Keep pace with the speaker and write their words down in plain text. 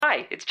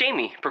Hi, it's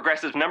Jamie,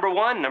 Progressive's #1,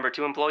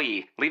 #2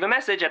 employee. Leave a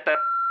message at the...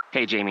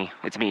 Hey, Jamie,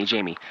 it's me,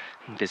 Jamie.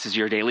 This is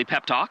your daily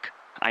pep talk.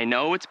 I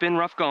know it's been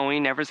rough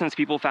going ever since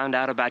people found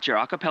out about your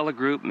a cappella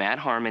group, Mad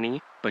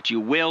Harmony, but you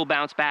will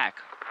bounce back.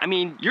 I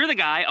mean, you're the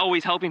guy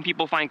always helping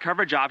people find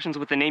coverage options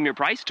with the Name Your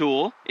Price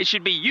tool. It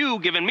should be you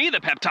giving me the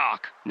pep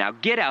talk. Now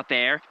get out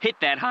there, hit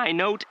that high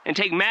note, and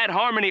take Mad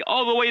Harmony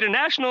all the way to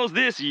nationals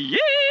this year!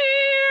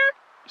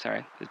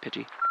 Sorry, it's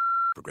pitchy.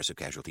 Progressive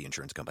Casualty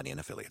Insurance Company and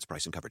Affiliates.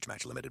 Price and coverage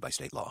match limited by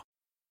state law.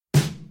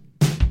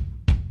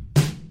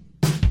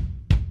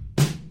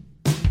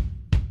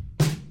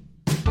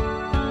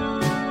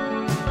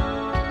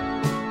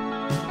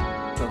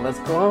 So let's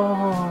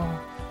go.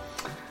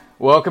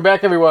 Welcome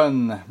back,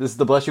 everyone. This is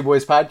the Bless You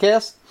Boys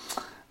podcast.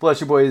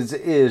 Bless You Boys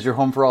is your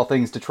home for all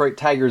things Detroit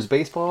Tigers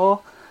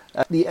baseball,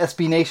 the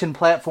SB Nation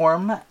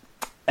platform.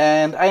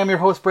 And I am your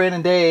host,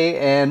 Brandon Day,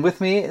 and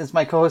with me is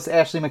my co-host,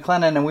 Ashley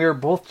McLennan, and we are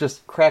both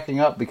just cracking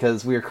up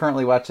because we are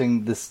currently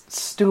watching this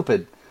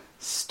stupid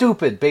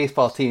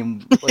baseball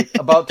team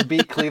about to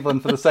beat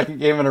Cleveland for the second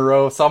game in a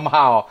row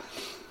somehow.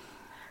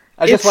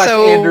 I just watched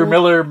Andrew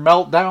Miller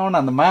melt down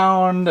on the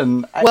mound,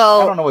 and I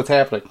don't know what's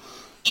happening.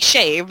 He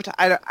shaved.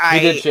 He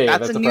did shave.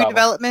 That's a new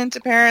development,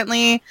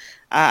 apparently.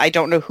 I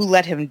don't know who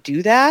let him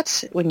do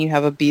that when you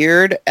have a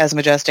beard as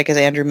majestic as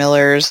Andrew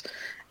Miller's.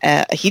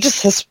 He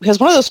just has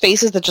one of those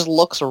faces that just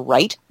looks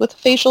right with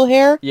facial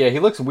hair. Yeah, he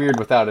looks weird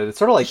without it. It's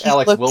sort of like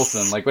Alex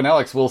Wilson. Like, when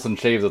Alex Wilson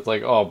shaves, it's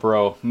like, oh,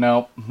 bro,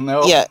 no.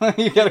 Yeah.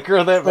 You gotta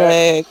grow that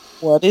back. Like,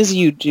 what is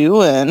you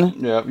doing?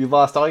 Yeah, you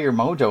lost all your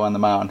mojo on the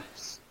mound.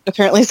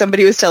 Apparently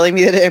somebody was telling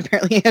me that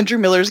apparently Andrew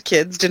Miller's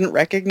kids didn't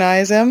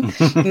recognize him.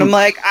 And I'm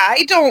like,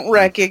 I don't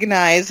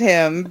recognize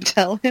him.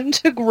 Tell him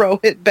to grow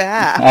it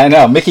back. I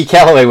know. Mickey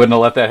Callaway wouldn't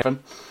have let that happen.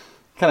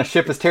 What kind of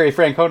ship is Terry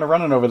Francona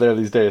running over there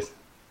these days?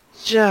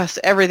 Just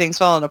everything's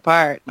falling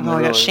apart. Oh,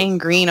 I got Shane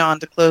Green on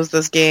to close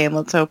this game.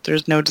 Let's hope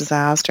there's no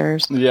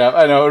disasters. Yeah,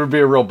 I know. It would be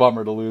a real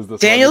bummer to lose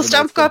this. Daniel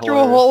Stumpf got through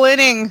a whole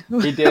inning.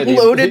 He did.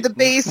 Loaded the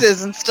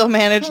bases and still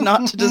managed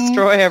not to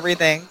destroy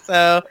everything.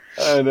 So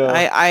I know.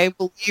 I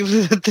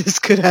believe that this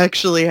could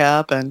actually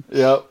happen.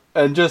 Yep.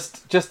 And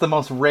just the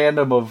most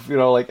random of,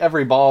 like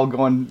every ball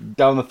going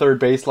down the third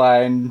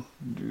baseline,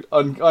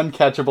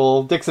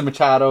 uncatchable. Dixon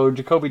Machado,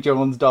 Jacoby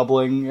Jones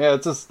doubling. Yeah,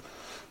 it's just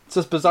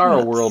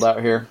bizarro world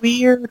out here.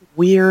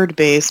 Weird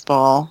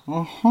baseball.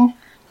 Uh-huh.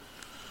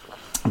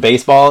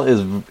 Baseball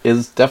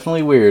is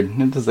definitely weird.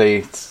 It is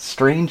a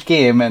strange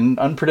game and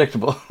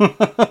unpredictable.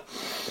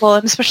 Well,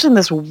 and especially in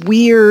this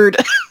weird,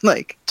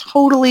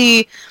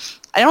 totally...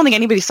 I don't think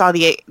anybody saw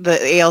the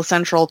AL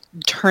Central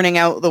turning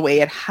out the way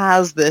it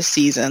has this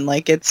season.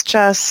 It's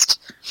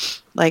just...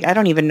 I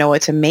don't even know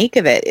what to make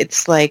of it.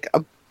 It's like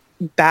a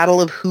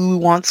battle of who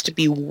wants to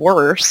be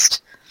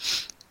worst.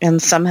 And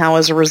somehow,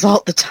 as a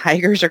result, the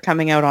Tigers are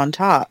coming out on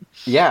top.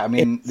 Yeah, I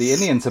mean, the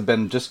Indians have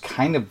been just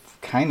kind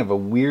of a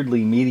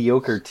weirdly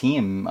mediocre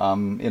team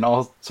in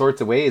all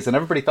sorts of ways. And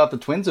everybody thought the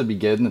Twins would be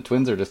good, and the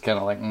Twins are just kind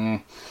of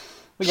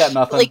we got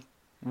nothing.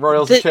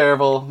 Royals are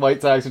terrible.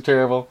 White Sox are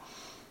terrible.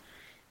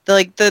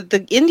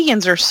 The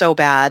Indians are so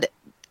bad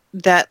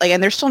that,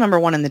 and they're still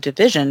 #1 in the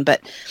division, but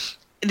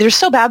they're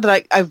so bad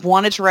that I've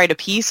wanted to write a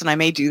piece, and I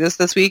may do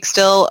this week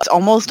still. It's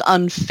almost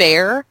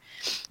unfair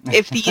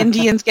if the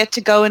Indians get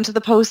to go into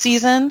the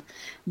postseason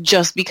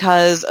just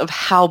because of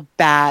how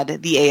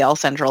bad the AL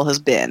Central has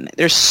been.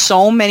 There's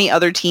so many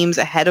other teams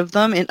ahead of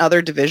them in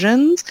other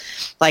divisions,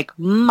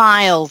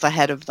 miles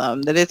ahead of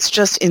them, that it's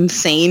just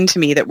insane to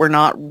me that we're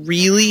not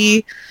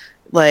really,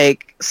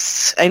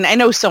 I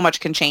know so much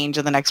can change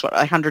in the next,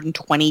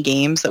 120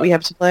 games that we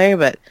have to play,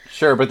 but...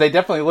 Sure, but they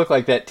definitely look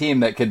like that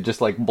team that could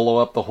just, blow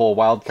up the whole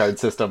wild card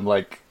system.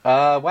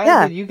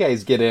 Why did you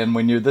guys get in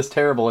when you're this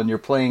terrible and you're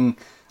playing...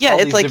 Yeah,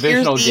 it's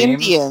here's the games.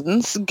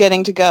 Indians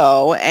getting to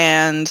go,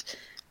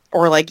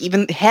 or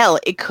even, hell,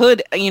 it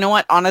could, you know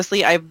what,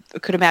 honestly, I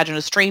could imagine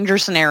a stranger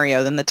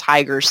scenario than the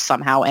Tigers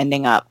somehow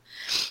ending up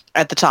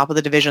at the top of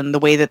the division the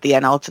way that the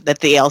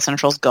AL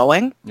Central's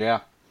going.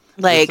 Yeah.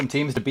 There's some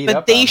teams to beat up.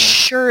 But they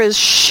sure as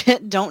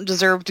shit don't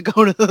deserve to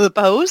go to the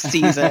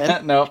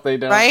postseason. Nope, they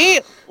don't.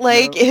 Right?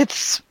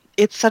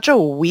 It's such a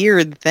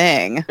weird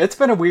thing. It's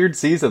been a weird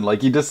season.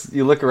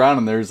 You look around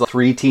and there's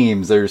 3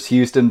 teams. There's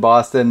Houston,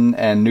 Boston,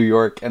 and New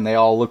York, and they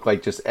all look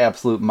like just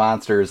absolute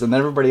monsters. And then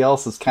everybody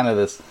else is kind of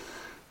this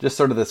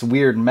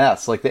weird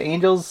mess. The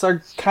Angels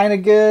are kind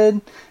of good,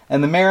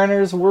 and the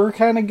Mariners were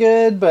kind of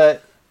good,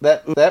 but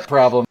that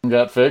problem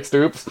got fixed.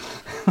 Oops.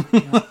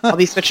 I'll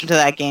be switching to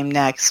that game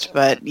next,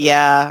 but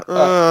yeah,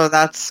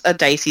 that's a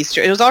dicey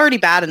story. It was already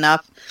bad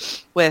enough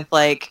with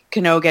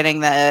Cano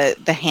getting the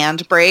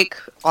handbrake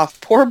off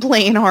poor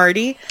Blaine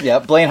Hardy. Yeah,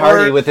 Blaine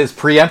Hardy with his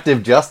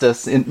preemptive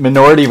justice in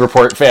Minority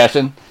Report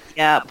fashion.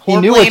 Yeah, poor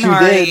he knew Blaine what you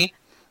Hardy.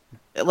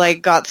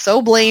 did. Got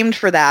so blamed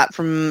for that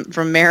from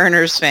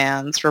Mariners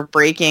fans for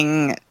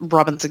breaking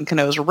Robinson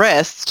Cano's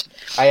wrist.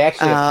 I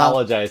actually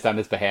apologized on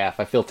his behalf.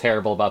 I feel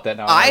terrible about that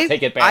now. I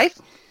take it back.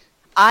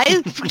 I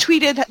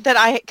tweeted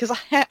that because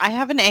I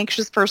have an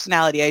anxious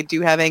personality. I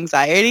do have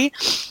anxiety,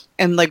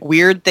 and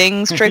weird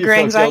things trigger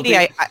anxiety.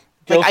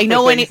 Like I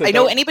know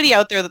anybody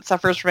out there that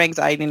suffers from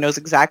anxiety knows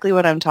exactly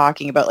what I'm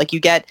talking about. Like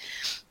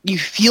you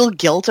feel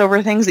guilt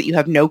over things that you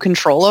have no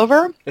control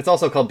over. It's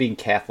also called being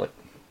Catholic.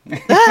 Well,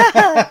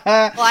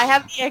 I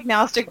have the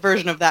agnostic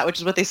version of that, which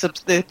is what they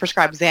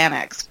prescribe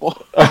Xanax for.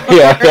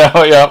 Yeah.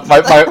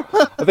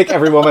 I think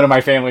every woman in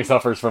my family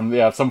suffers from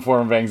some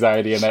form of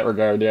anxiety in that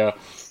regard. Yeah.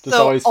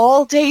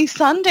 All day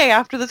Sunday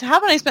after this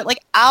happened, I spent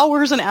like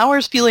hours and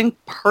hours feeling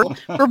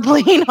for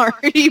Blaine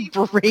already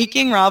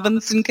breaking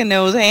Robinson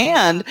Cano's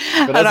hand,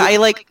 and I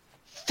like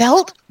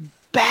felt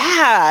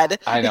bad.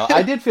 I know.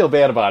 I did feel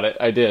bad about it.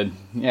 I did.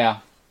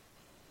 Yeah.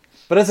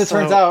 But as it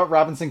turns out,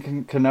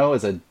 Robinson Cano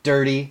is a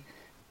dirty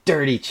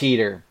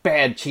cheater.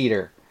 Bad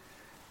cheater.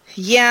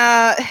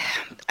 Yeah.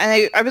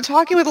 And I've been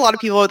talking with a lot of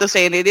people about this,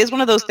 saying it is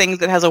one of those things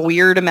that has a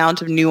weird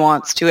amount of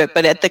nuance to it.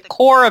 But at the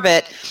core of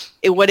it,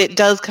 what it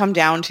does come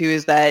down to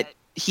is that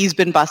he's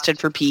been busted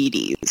for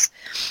PEDs.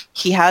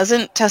 He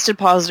hasn't tested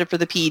positive for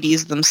the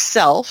PEDs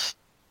themselves,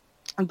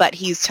 but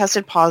he's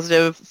tested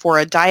positive for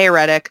a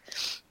diuretic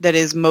that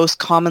is most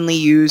commonly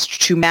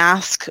used to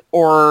mask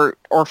or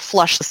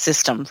flush the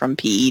system from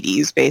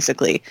PEDs,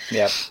 basically.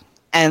 Yep.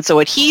 And so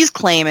what he's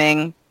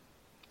claiming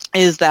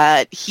is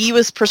that he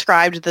was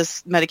prescribed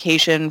this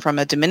medication from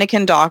a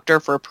Dominican doctor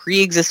for a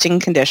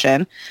pre-existing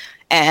condition.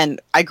 And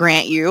I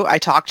grant you,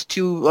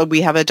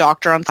 we have a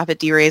doctor on staff at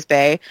D-Rays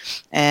Bay,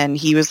 and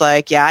he was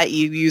like, yeah,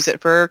 you use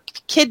it for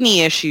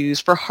kidney issues,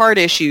 for heart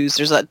issues.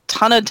 There's a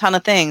ton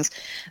of things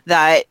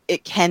that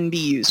it can be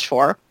used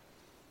for.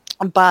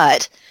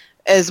 But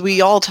as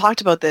we all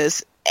talked about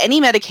this,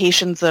 any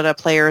medications that a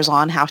player is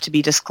on have to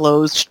be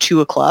disclosed to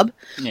a club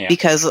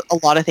because a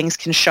lot of things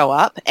can show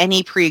up.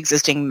 Any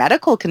pre-existing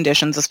medical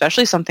conditions,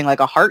 especially something like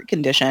a heart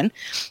condition,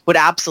 would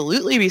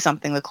absolutely be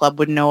something the club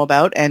would know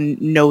about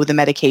and know the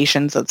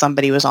medications that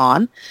somebody was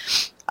on.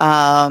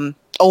 Oh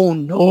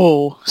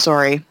no,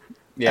 sorry.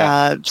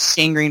 Yeah.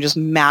 Shane Green just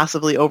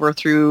massively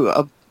overthrew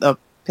a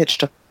pitch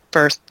to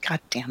first. God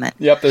damn it.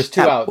 Yep, there's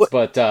two outs,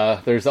 but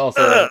there's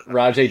also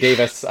Rajay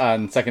Davis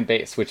on second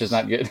base, which is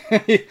not good.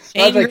 Rajay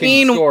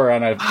can score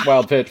on a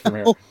wild pitch from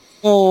here.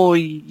 Oh,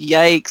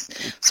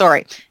 yikes.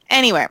 Sorry.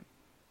 Anyway,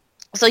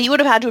 so he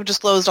would have had to have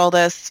disclosed all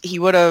this. They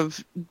would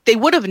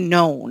have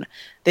known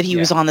that he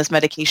was on this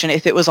medication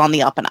if it was on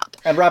the up and up.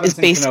 And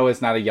Robinson Cano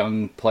is not a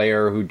young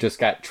player who just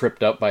got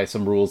tripped up by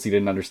some rules he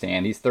didn't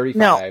understand. He's 35.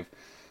 No.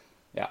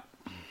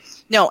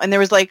 No, and there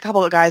was like a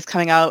couple of guys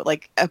coming out,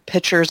 like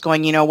pitchers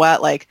going, you know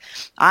what, like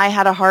I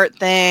had a heart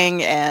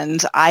thing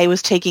and I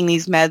was taking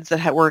these meds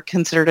that were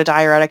considered a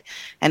diuretic,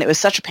 and it was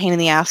such a pain in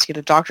the ass to get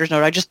a doctor's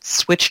note. I just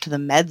switched to the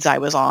meds I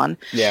was on.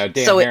 Yeah,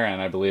 Dan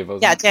Herron, I believe.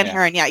 Dan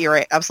Herron, yeah, you're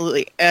right,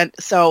 absolutely. And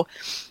so,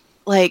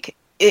 like,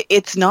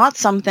 it's not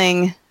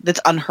something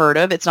that's unheard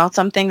of. It's not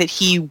something that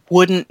he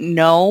wouldn't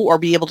know or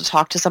be able to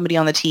talk to somebody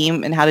on the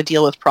team and how to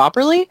deal with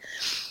properly.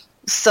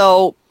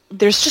 So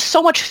there's just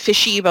so much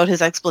fishy about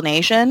his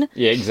explanation.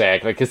 Yeah,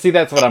 exactly. Because, see,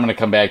 that's what I'm going to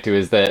come back to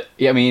is that,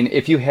 I mean,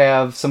 if you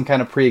have some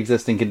kind of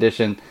pre-existing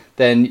condition,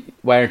 then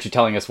why aren't you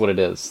telling us what it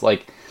is?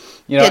 Like,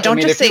 you know,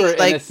 don't just if you say,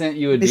 were innocent,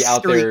 you would be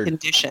out there.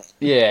 Condition.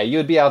 Yeah, you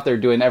would be out there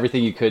doing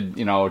everything you could,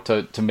 you know,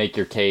 to make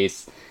your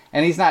case.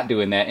 And he's not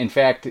doing that. In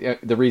fact,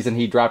 the reason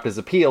he dropped his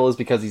appeal is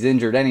because he's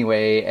injured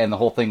anyway, and the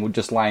whole thing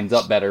just lines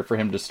up better for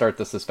him to start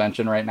the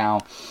suspension right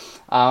now.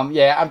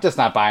 Yeah, I'm just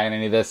not buying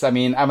any of this. I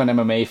mean, I'm an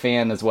MMA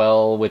fan as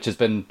well, which has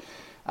been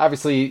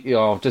obviously, you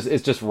know,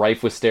 it's just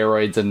rife with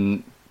steroids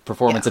and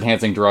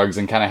performance-enhancing drugs,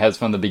 and kind of has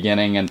from the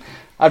beginning. And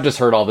I've just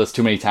heard all this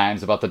too many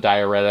times about the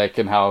diuretic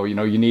and how, you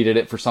know, you needed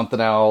it for something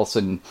else,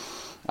 and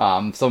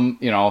some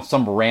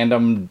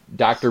random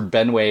Dr.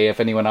 Benway,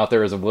 if anyone out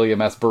there is a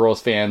William S.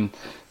 Burroughs fan,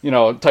 you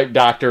know, type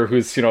doctor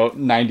who's, you know,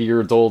 90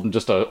 years old and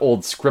just an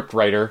old script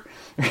writer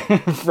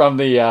from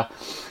the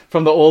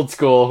old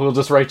school, who'll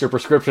just write your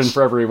prescription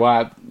for whatever you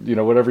want, you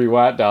know, whatever you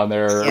want down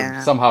there.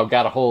 Yeah. Somehow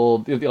got a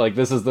hold, like,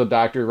 this is the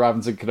Dr.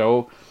 Robinson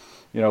Cano,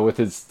 you know, with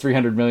his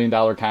 $300 million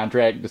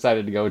contract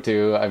decided to go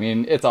to. I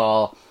mean, it's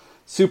all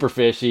super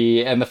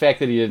fishy, and the fact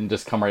that he didn't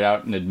just come right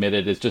out and admit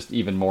it is just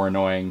even more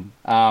annoying.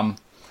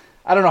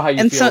 I don't know how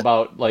you feel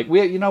about, like, we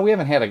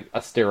haven't had a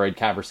steroid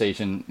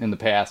conversation in the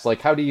past.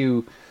 Like, how do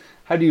you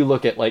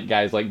look at, like,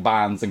 guys like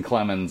Bonds and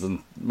Clemens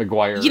and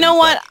McGuire? You know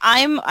what?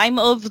 I'm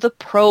of the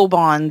pro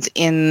Bonds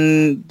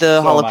in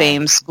the Hall of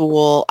Fame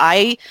school.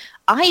 I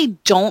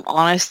don't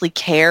honestly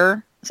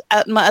care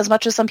as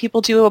much as some people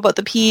do about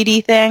the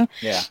PED thing.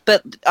 Yeah.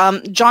 But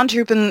John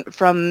Turpin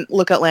from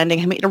Lookout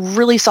Landing made a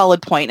really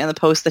solid point in the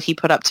post that he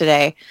put up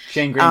today.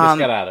 Shane Green just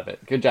got out of it.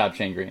 Good job,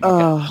 Shane Green.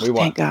 Okay, we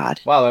won. Thank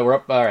God. Wow, we're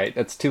up. All right,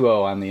 that's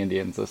 2-0 on the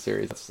Indians this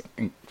series. That's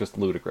just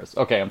ludicrous.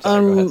 Okay, I'm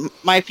sorry. Go ahead.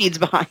 My feed's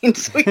behind,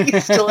 so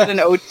he's still at an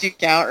 0-2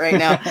 count right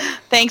now.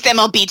 Thanks,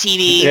 MLB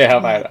TV. Yeah,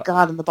 I know.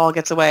 God, and the ball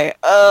gets away.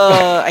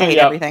 I hate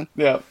everything.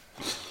 Yeah.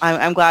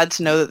 I'm glad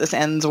to know that this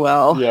ends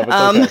well. Yeah,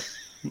 but okay.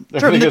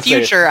 From the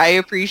future, I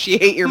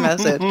appreciate your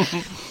message.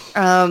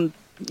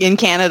 In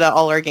Canada,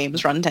 all our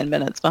games run 10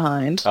 minutes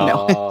behind.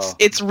 Oh. No,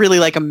 it's really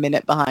like a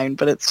minute behind,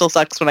 but it still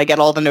sucks when I get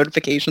all the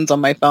notifications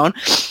on my phone.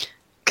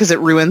 because it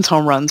ruins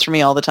home runs for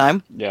me all the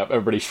time. Yeah,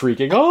 everybody's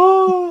shrieking,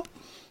 oh!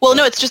 Well,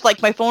 no, it's just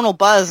like my phone will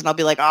buzz and I'll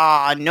be like,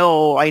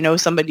 no, I know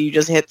somebody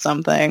just hit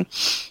something.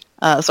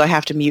 So I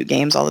have to mute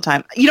games all the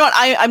time. You know what?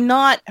 I'm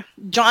not...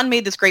 John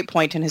made this great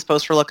point in his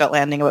post for Lookout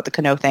Landing about the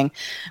Cano thing,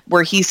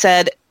 where he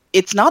said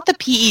it's not the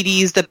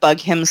PEDs that bug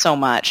him so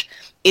much.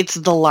 It's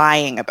the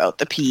lying about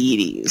the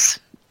PEDs.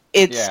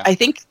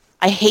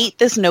 I hate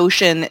this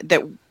notion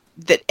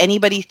that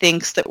anybody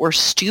thinks that we're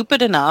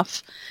stupid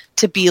enough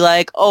to be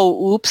like,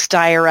 oh, oops,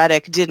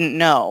 diuretic, didn't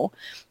know.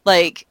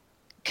 Like,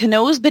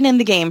 Cano's been in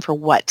the game for,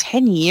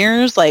 10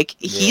 years? Like,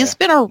 he's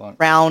been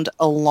around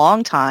a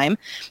long time.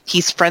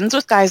 He's friends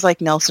with guys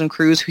like Nelson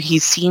Cruz, who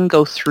he's seen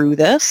go through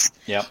this.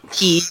 Yep.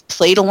 He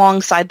played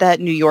alongside that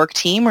New York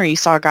team where you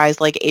saw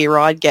guys like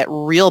A-Rod get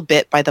real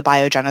bit by the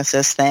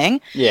biogenesis thing.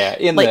 Yeah,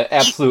 in the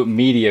absolute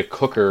media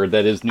cooker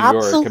that is New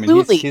York. I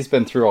mean, he's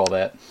been through all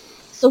that.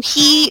 So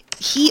he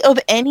of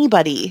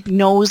anybody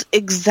knows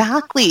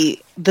exactly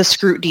the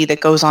scrutiny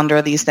that goes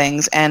under these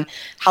things and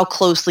how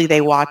closely they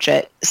watch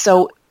it.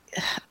 So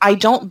I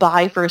don't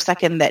buy for a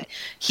second that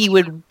he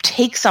would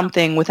take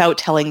something without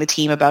telling the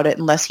team about it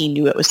unless he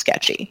knew it was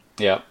sketchy.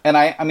 Yeah, and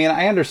I mean,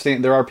 I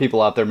understand there are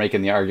people out there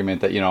making the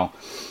argument that,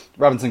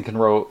 Robinson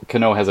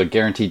Cano has a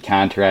guaranteed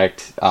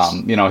contract.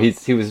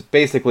 He was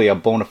basically a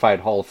bona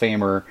fide Hall of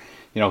Famer,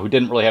 who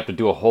didn't really have to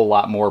do a whole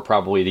lot more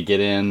probably to get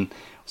in.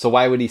 So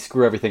why would he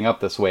screw everything up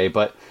this way?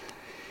 But,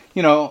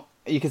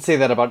 you could say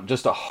that about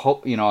just a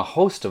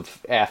host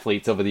of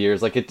athletes over the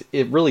years. Like,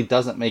 it really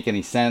doesn't make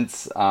any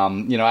sense.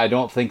 I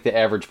don't think the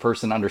average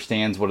person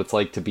understands what it's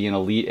like to be an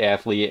elite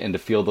athlete and to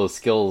feel those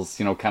skills,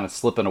 kind of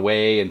slipping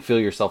away and feel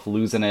yourself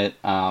losing it.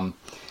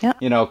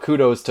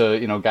 Kudos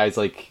to, guys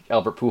like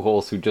Albert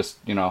Pujols who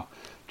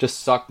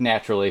just sucked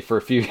naturally for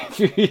a few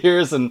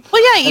years and,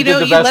 did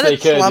the best they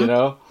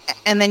could,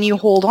 and then you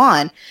hold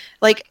on.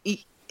 Like,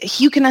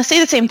 you can say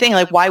the same thing,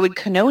 like, why would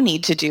Cano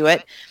need to do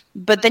it?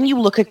 But then you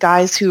look at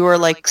guys who are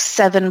like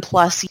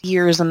 7+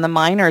 years in the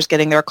minors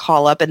getting their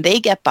call up and they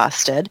get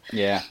busted.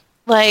 Yeah.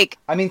 Like,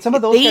 I mean, some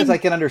of those guys I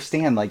can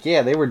understand. Like,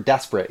 yeah, they were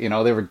desperate. They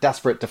were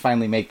desperate to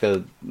finally make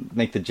the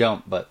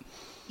jump. But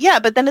yeah,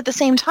 but then at the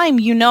same time,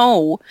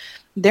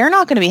 they're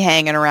not going to be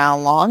hanging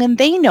around long, and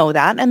they know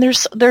that. And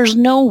there's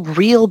no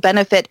real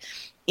benefit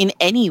in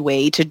any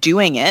way to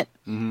doing it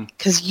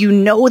because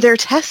they're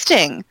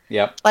testing.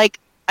 Yep. Like,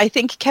 I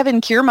think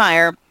Kevin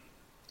Kiermaier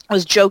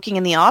was joking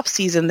in the off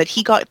season that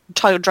he got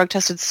drug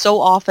tested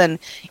so often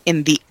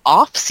in the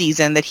off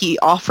season that he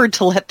offered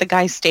to let the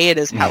guy stay at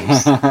his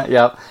house.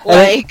 Yep.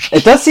 Like,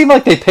 it does seem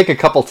like they pick a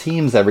couple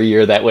teams every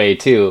year that way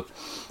too.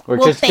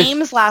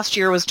 Thames last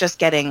year was just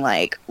getting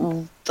like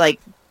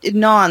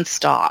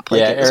nonstop.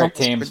 Like, Eric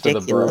Thames for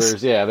the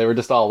Brewers. Yeah, they were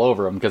just all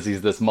over him because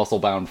he's this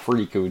muscle-bound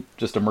freak who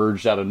just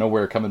emerged out of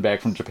nowhere coming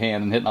back from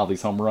Japan and hitting all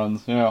these home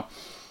runs. Yeah.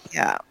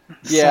 Yeah,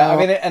 so...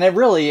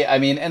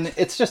 and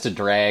it's just a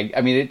drag.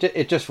 I mean,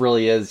 it just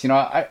really is.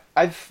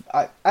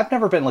 I've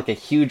never been like a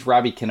huge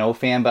Robbie Cano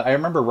fan, but I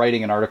remember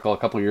writing an article a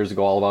couple of years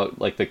ago all about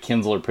like the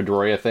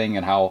Kinsler-Pedroia thing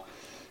and how,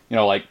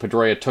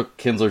 Pedroia took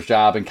Kinsler's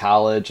job in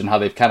college and how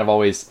they've kind of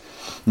always,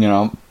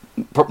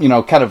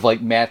 kind of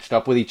like matched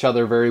up with each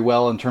other very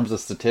well in terms of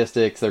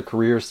statistics. Their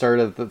careers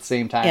started at the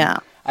same time. Yeah.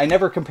 I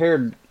never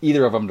compared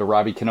either of them to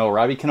Robbie Cano.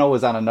 Robbie Cano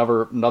was on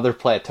another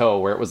plateau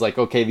where it was like,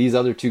 okay, these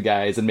other two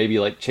guys and maybe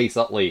like Chase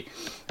Utley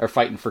are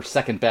fighting for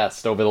second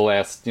best over the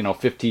last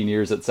 15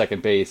 years at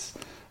second base.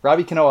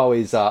 Robbie Cano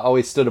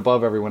always stood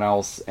above everyone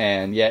else,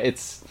 and yeah,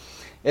 it's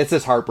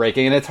just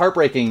heartbreaking, and it's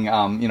heartbreaking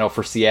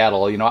for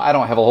Seattle. I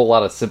don't have a whole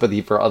lot of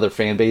sympathy for other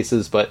fan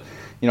bases, but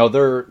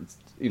they're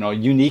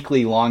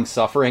uniquely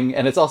long-suffering,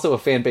 and it's also a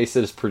fan base that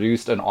has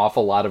produced an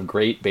awful lot of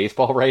great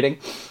baseball writing.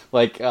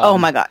 Like, oh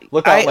my god,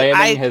 Lookout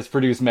Landing has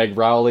produced Meg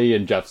Rowley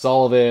and Jeff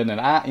Sullivan, and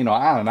on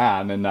and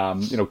on,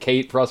 and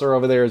Kate Presser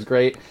over there is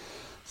great.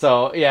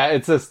 So yeah,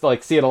 it's just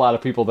like seeing a lot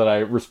of people that I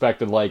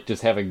respected like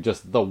just having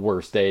just the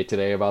worst day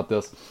today about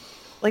this.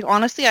 Like,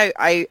 honestly,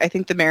 I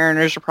think the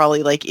Mariners are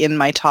probably like in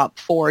my top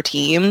 4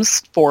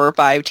 or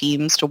 5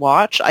 teams to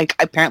watch. I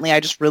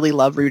just really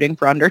love rooting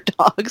for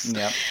underdogs.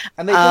 Yeah,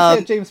 and they just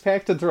had James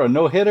Paxton throw a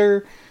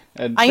no-hitter.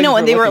 And I know,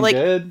 and they were like,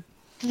 good.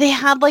 They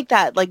had like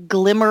that like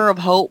glimmer of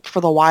hope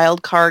for the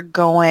wild card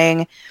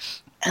going,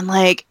 and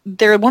like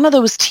they're one of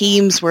those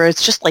teams where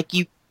it's just like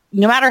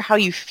no matter how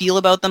you feel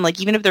about them, like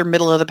even if they're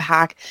middle of the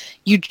pack,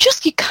 you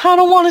kind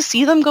of want to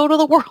see them go to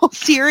the World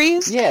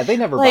Series. Yeah, they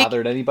never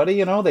bothered anybody,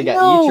 They got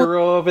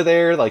Ichiro over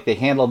there, like they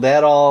handled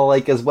that all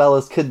like as well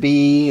as could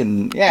be,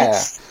 and yeah.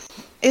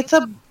 It's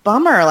a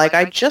bummer. Like,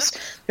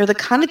 they're the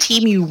kind of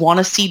team you want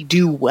to see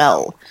do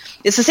well.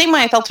 It's the same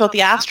way I felt about the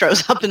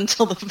Astros up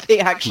until they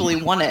actually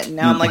won it. And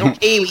now I'm like,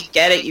 okay, we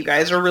get it. You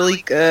guys are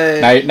really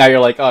good. Now you're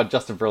like, oh,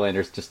 Justin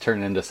Verlander's just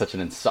turning into such an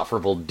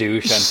insufferable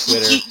douche on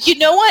Twitter. You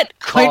know what?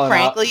 Quite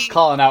frankly,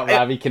 calling out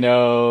Robbie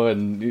Cano,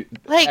 and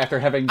like, after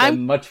having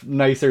been much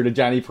nicer to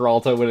Johnny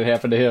Peralta when it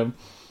happened to him.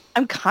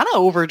 I'm kind of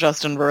over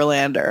Justin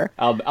Verlander.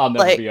 I'll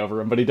never be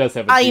over him, but he does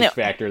have a douche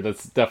factor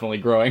that's definitely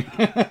growing.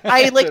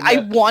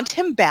 I want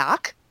him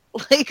back.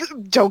 Like,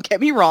 don't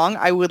get me wrong,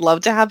 I would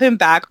love to have him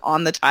back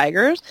on the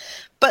Tigers,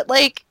 but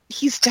like,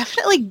 he's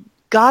definitely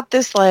got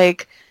this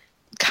like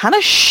kind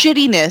of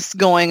shittiness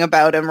going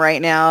about him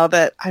right now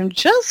that I'm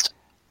just...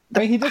 I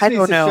mean, he just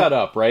needs to shut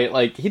up, right?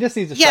 Like, he just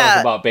needs to shut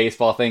up about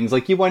baseball things.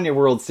 Like, you won your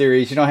World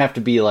Series. You don't have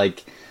to be,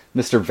 like,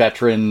 Mr.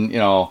 Veteran,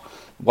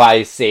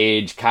 wise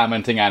sage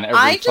commenting on every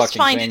fucking thing. I just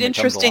find it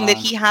interesting that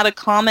he had a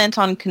comment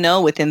on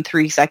Cano within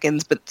 3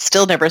 seconds, but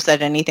still never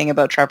said anything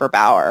about Trevor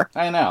Bauer.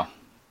 I know.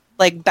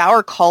 Like,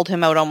 Bauer called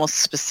him out almost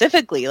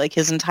specifically, like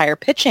his entire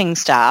pitching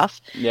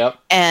staff. Yep.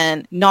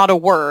 And not a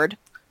word.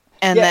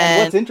 And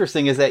and what's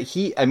interesting is that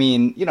you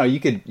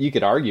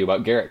could argue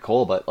about Garrett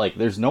Cole, but like,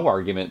 there's no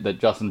argument that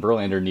Justin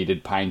Verlander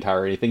needed pine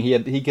tar or anything.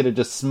 He could have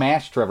just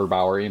smashed Trevor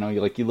Bauer, you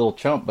little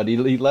chump, but he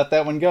let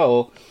that one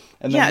go,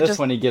 and then this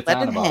one he gets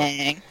on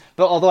about.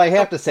 But although I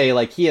have to say,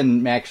 like, he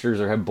and Max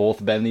Scherzer have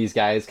both been these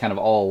guys kind of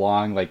all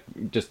along, like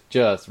just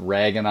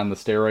ragging on the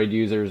steroid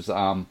users.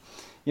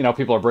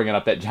 People are bringing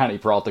up that Johnny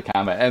Peralta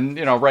comment,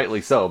 and, rightly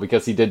so,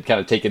 because he did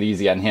kind of take it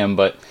easy on him,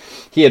 but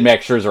he and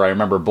Max Scherzer, I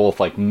remember both,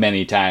 like,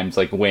 many times,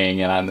 like, weighing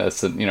in on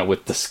this, and,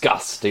 with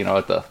disgust,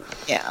 at the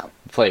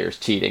players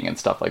cheating and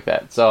stuff like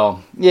that.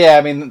 So, yeah,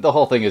 I mean, the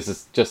whole thing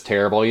is just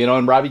terrible,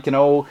 and Robbie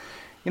Cano,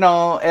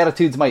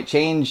 attitudes might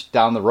change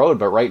down the road,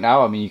 but right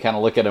now, I mean, you kind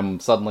of look at him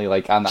suddenly,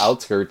 like, on the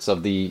outskirts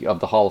of the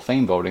Hall of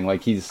Fame voting,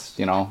 like, he's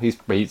going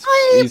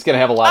to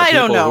have a lot of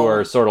people who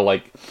are sort of,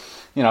 like,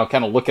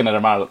 kind of looking at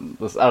him out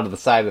of the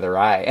side of their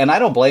eye. And I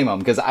don't blame him,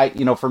 because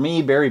for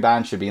me, Barry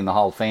Bonds should be in the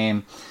Hall of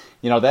Fame.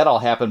 That all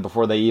happened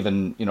before they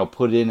even,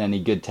 put in any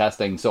good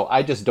testing. So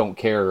I just don't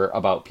care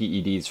about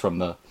PEDs from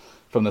the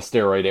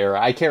steroid era.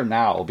 I care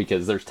now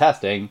because there's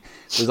testing.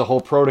 There's a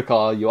whole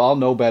protocol. You all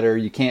know better.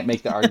 You can't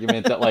make the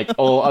argument that like,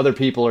 other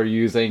people are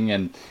using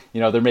and,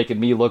 they're making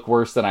me look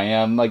worse than I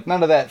am. Like,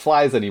 none of that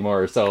flies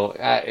anymore. So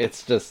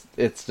it's just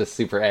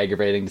super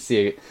aggravating to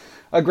see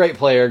a great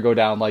player go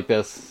down like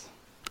this.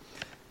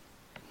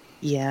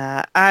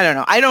 Yeah, I don't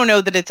know. I don't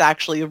know that it's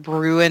actually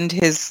ruined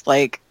his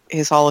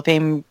Hall of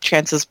Fame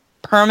chances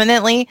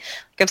permanently.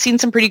 Like, I've seen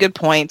some pretty good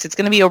points. It's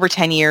going to be over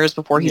 10 years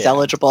before he's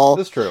eligible.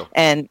 That's true.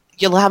 And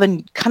you'll have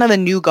kind of a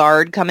new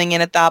guard coming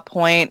in at that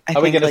point.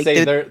 Are we going to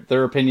say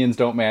their opinions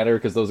don't matter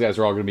because those guys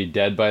are all going to be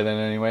dead by then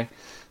anyway?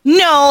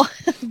 No,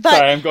 but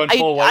sorry, I'm going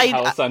full White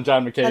House on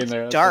John McCain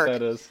there. That's dark. What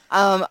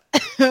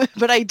that is.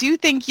 But I do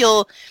think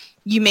you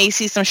may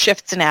see some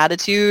shifts in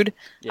attitude.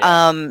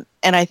 Yeah.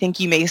 And I think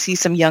you may see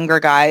some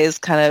younger guys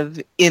kind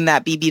of in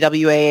that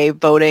BBWAA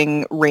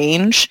voting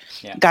range,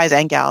 guys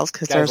and gals,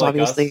 because there's like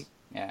obviously... Us?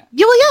 Yeah.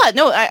 Yeah, well, yeah,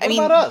 no, I mean,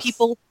 us?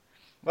 people...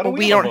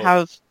 We don't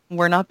have...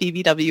 We're not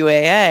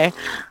BBWAA.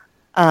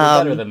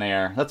 We're better than they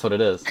are. That's what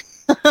it is.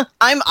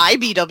 I'm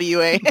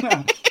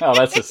IBWA. Oh,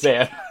 that's just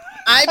sad.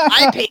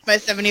 I paid my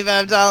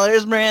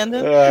 $75,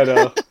 Brandon. I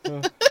know.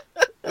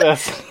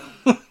 Yes.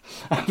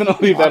 I'm going to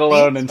leave that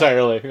alone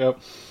entirely. Yep.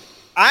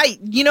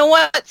 You know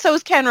what? So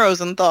is Ken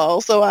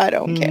Rosenthal, so I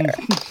don't care.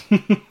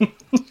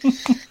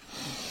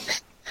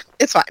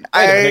 It's fine.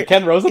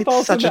 Ken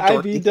Rosenthal's in the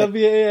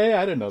IBWAA?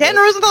 I didn't know Ken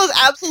that. Rosenthal is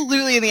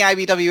absolutely in the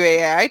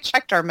IBWAA. I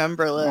checked our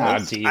member list.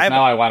 Oh, geez.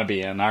 Now I want to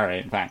be in. All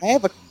right, fine. I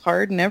have a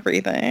card and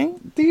everything.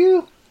 Do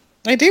you?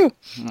 I do.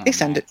 Oh, they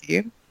send it to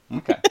you.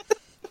 Okay.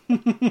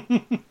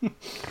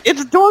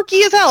 It's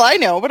dorky as hell, I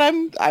know, but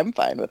I'm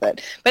fine with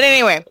it. But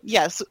anyway,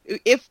 yes,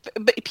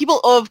 but people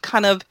of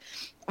kind of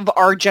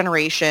our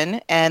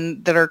generation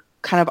and that are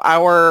kind of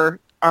our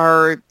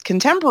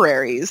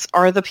contemporaries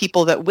are the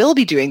people that will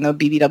be doing the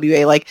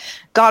BBWA, like,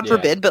 God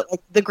forbid, but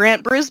like the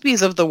Grant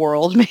Brisbees of the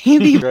world,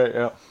 maybe. Right,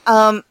 yeah.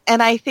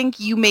 And I think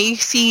you may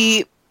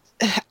see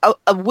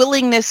a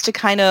willingness to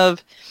kind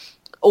of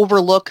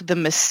overlook the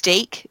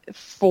mistake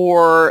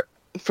for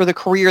the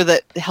career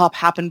that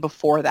happened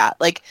before that.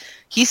 Like,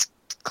 he's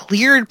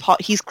cleared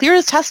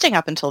his testing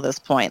up until this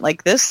point.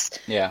 Like, this,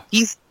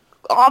 he's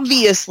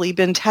obviously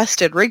been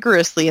tested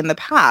rigorously in the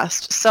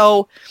past.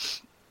 So,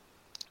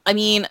 I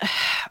mean,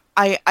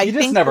 I you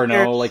just never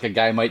know. Like, a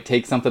guy might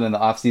take something in the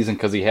off season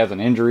because he has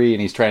an injury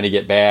and he's trying to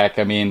get back.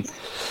 I mean,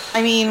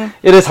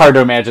 it is hard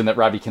to imagine that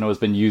Robbie Cano has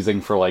been using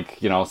for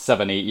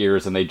 7-8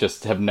 years and they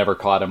just have never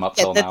caught him up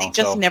till now. They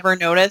just never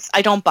noticed.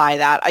 I don't buy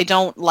that. I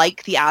don't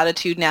like the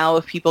attitude now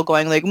of people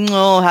going like,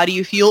 "No, how do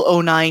you feel,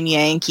 09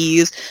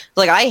 Yankees?"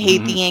 Like, I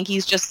hate the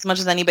Yankees just as much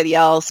as anybody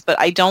else, but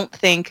I don't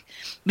think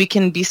we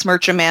can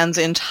besmirch a man's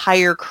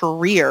entire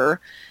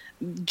career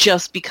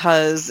just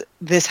because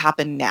this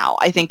happened now.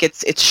 I think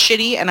it's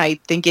shitty, and I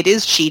think it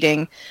is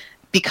cheating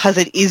because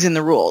it is in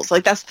the rules.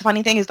 Like, that's the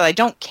funny thing, is that I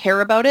don't care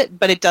about it,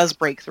 but it does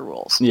break the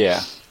rules.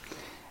 Yeah.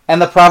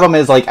 And the problem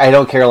is, like, I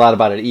don't care a lot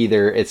about it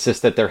either. It's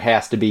just that there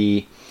has to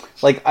be,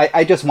 like,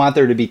 I just want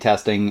there to be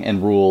testing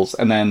and rules,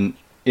 and then,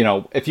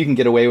 if you can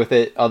get away with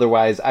it,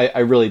 otherwise, I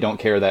really don't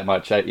care that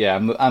much.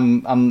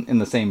 I'm in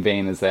the same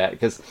vein as that,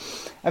 because,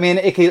 I mean,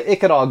 it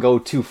could all go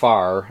too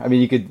far. I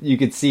mean, you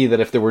could see that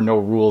if there were no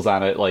rules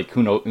on it, like,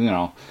 who knows,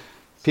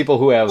 people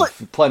who have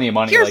plenty of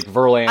money, here's- like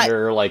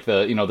Verlander, like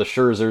the the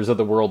Scherzers of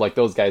the world, like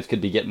those guys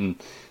could be getting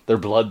their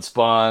blood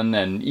spun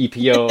and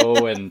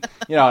EPO and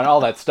and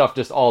all that stuff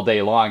just all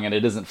day long, and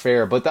it isn't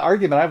fair. But the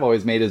argument I've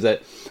always made is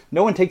that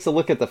no one takes a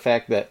look at the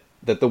fact that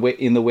the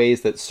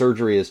ways that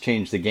surgery has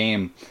changed the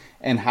game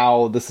and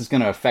how this is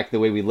going to affect the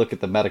way we look at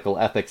the medical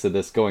ethics of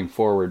this going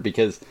forward.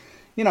 Because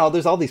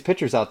there's all these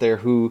pitchers out there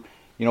who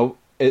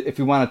if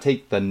you want to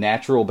take the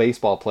natural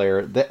baseball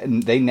player,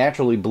 they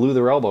naturally blew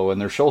their elbow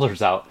and their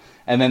shoulders out.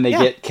 And then they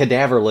get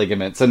cadaver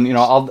ligaments, and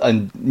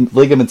and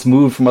ligaments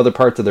moved from other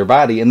parts of their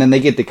body, and then they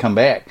get to come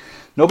back.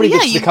 Nobody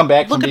gets to come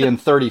back from being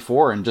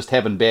 34 and just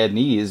having bad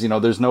knees.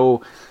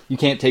 You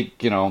can't take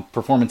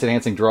performance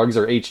enhancing drugs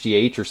or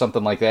HGH or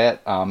something like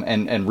that,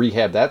 and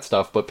rehab that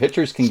stuff. But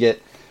pitchers can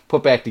get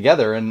put back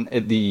together, and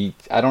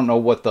I don't know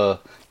what the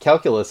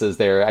calculus is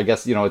there. I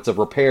guess it's a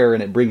repair,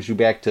 and it brings you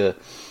back to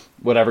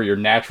whatever your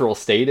natural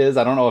state is.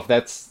 I don't know if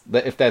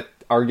that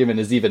argument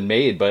is even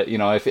made, but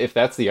if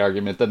that's the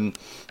argument, then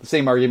the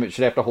same argument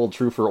should have to hold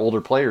true for older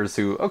players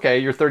who, okay,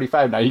 you're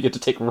 35 now, you get to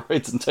take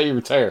roids until you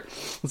retire.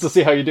 Let's just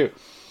see how you do.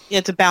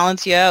 Yeah, to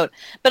balance you out.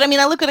 But I mean,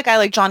 I look at a guy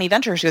like Johnny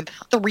Venters who had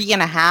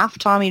 3.5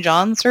 Tommy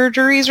John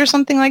surgeries or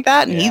something like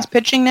that, and he's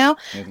pitching now.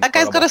 That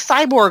guy's got a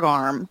cyborg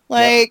arm.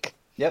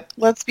 Yep.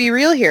 Let's be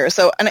real here.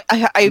 So, and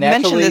I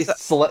mentioned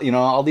this.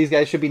 All these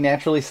guys should be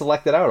naturally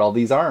selected out. All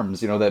these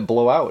arms, that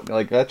blow out.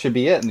 Like, that should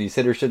be it. And these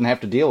hitters shouldn't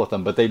have to deal with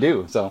them, but they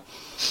do. So,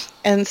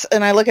 and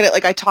I look at it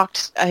like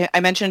I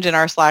mentioned in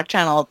our Slack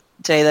channel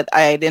today that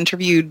I had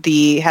interviewed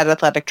the head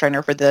athletic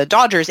trainer for the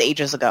Dodgers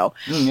ages ago.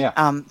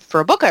 For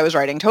a book I was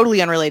writing,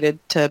 totally unrelated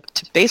to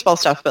baseball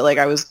stuff, but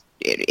I was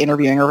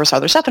interviewing her for some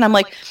other stuff, and I'm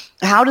like,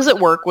 how does it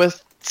work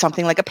with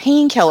something like a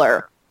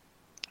painkiller?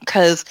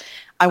 Because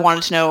I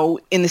wanted to know,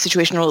 in the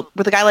situation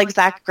with a guy like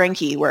Zach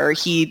Greinke, where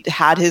he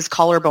had his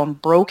collarbone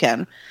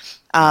broken,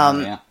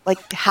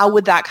 how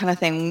would that kind of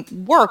thing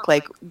work?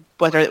 Like,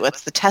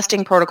 what's the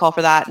testing protocol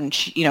for that? And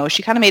she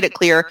kind of made it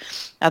clear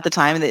at the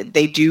time that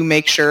they do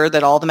make sure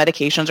that all the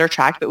medications are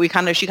tracked. But she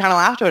kind of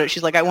laughed at it.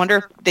 She's like, I wonder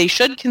if they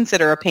should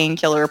consider a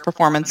painkiller a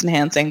performance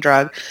enhancing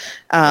drug,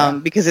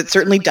 because it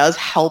certainly does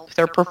help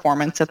their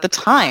performance at the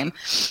time.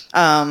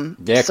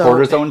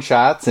 Cortisone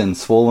shots and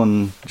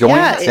swollen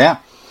joints.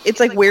 It's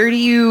like, where do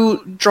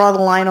you draw the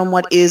line on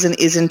what is and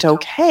isn't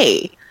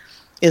okay,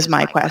 is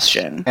my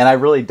question. And I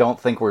really don't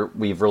think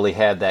we've really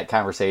had that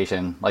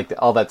conversation. Like,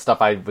 all that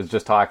stuff I was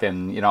just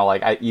talking,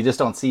 you just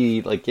don't see,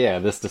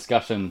 this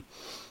discussion,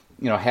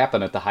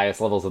 happen at the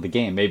highest levels of the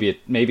game. Maybe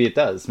it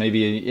does.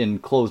 Maybe in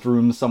closed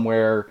rooms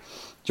somewhere,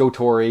 Joe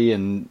Torre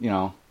and,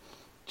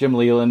 Jim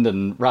Leland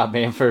and Rob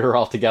Manfred are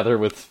all together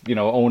with,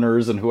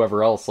 owners and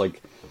whoever else,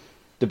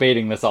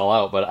 debating this all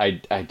out, but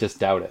I just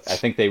doubt it. I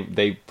think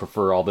they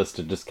prefer all this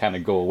to just kind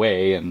of go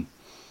away. And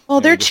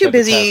they're too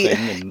busy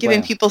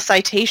giving people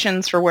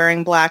citations for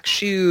wearing black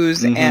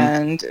shoes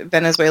and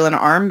Venezuelan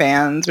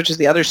armbands, which is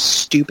the other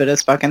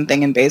stupidest fucking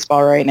thing in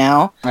baseball right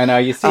now. I know.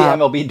 You see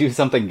MLB do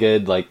something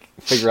good,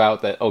 figure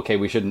out that, okay,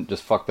 we shouldn't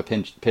just fuck the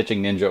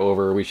pitching ninja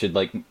over. We should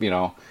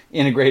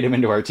integrate him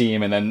into our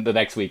team, and then the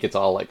next week it's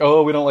all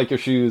oh, we don't like your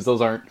shoes. Those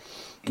aren't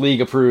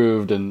league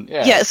approved. And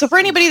so for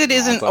anybody that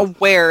isn't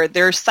aware,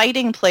 they're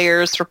citing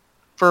players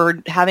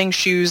for having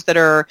shoes that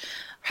are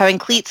having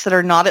cleats that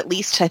are not at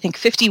least, I think,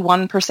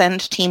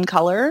 51% team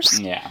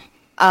colors.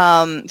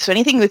 So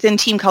anything within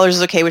team colors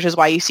is okay, which is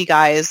why you see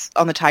guys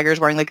on the Tigers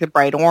wearing the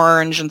bright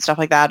orange and stuff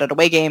like that at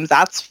away games.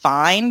 That's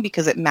fine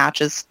because it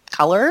matches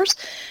colors.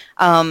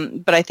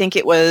 But I think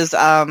it was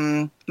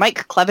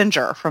Mike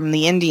Clevenger from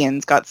the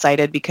Indians got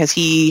cited because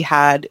he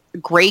had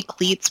gray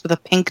cleats with a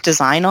pink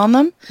design on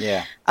them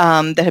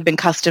that had been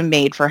custom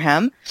made for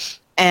him.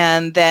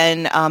 And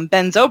then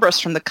Ben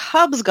Zobrist from the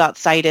Cubs got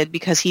cited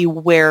because he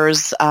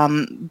wears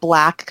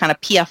black kind of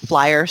PF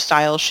Flyer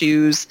style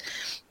shoes.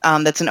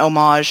 That's an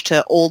homage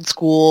to old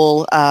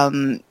school,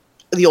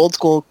 the old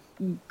school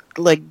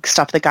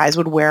stuff that guys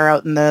would wear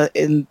out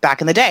back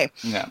in the day.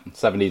 Yeah,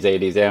 70s,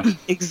 80s,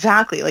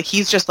 Exactly.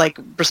 He's just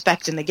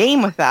respecting the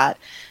game with that.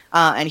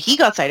 And he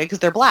got cited because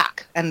they're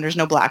black, and there's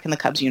no black in the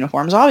Cubs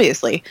uniforms,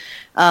 obviously.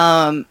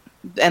 And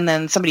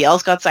then somebody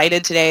else got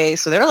cited today,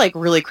 so they're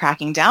really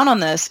cracking down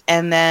on this.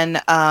 And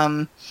then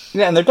and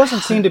there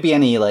doesn't seem to be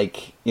any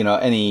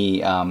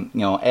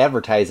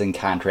advertising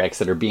contracts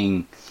that are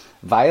being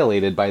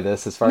violated by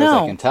this, as far as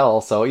I can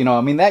tell. So,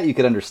 that you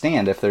could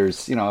understand if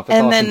there's, if it's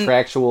all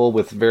contractual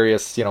with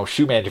various,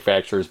 shoe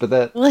manufacturers, but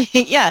that's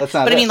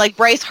not but it.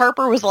 Bryce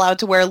Harper was allowed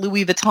to wear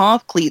Louis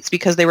Vuitton cleats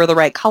because they were the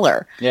right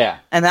color. Yeah.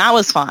 And that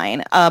was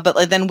fine.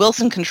 But then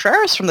Wilson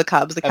Contreras from the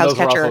Cubs, the Cubs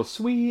catcher. Those were also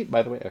sweet,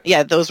 by the way. Okay.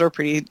 Yeah, those were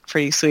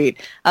pretty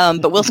sweet.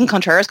 But Wilson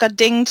Contreras got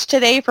dinged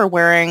today for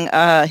wearing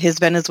his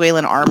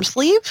Venezuelan arm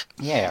sleeve.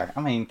 Yeah,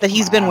 that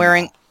he's been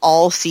wearing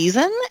all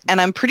season,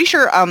 and I'm pretty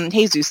sure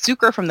Jesus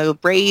Sucre from the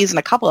Braves and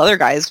a couple other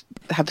guys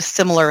have a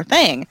similar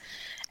thing.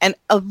 And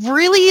a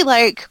really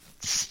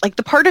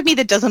the part of me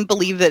that doesn't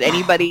believe that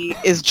anybody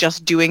is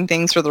just doing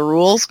things for the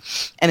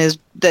rules and is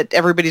that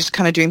everybody's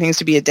kind of doing things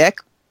to be a dick.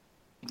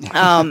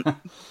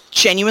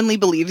 genuinely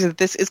believe that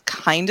this is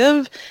kind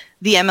of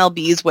the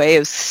MLB's way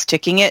of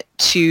sticking it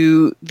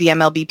to the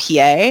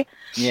MLBPA.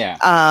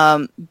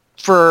 Yeah.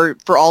 For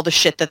all the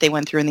shit that they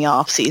went through in the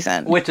off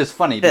season. Which is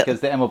funny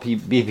because the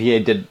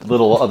MLBPA did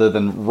little other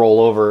than roll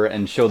over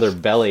and show their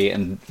belly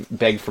and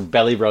beg for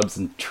belly rubs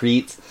and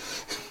treats.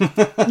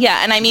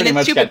 Yeah, and I mean, pretty it's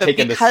much stupid, got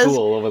taken to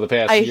school over the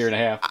past year and a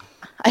half.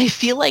 I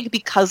feel like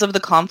because of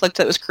the conflict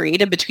that was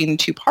created between the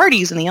two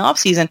parties in the off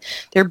season,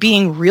 they're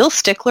being real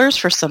sticklers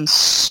for some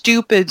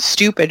stupid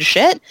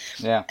shit.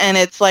 Yeah. And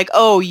it's like,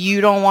 oh,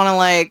 you don't want to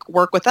like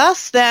work with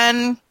us,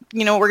 then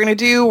you know what we're going to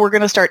do? We're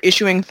going to start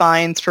issuing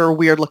fines for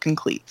weird-looking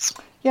cleats.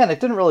 Yeah, and it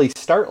didn't really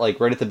start,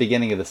 like, right at the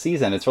beginning of the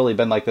season. It's really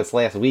been, like, this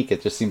last week.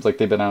 It just seems like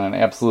they've been on an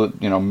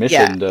absolute,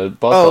 mission to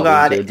bust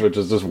all these dudes, which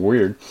is just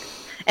weird.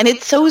 And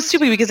it's so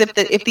stupid, because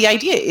if the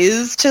idea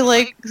is to,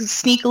 like,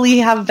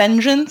 sneakily have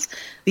vengeance,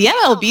 the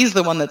MLB is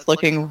the one that's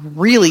looking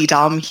really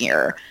dumb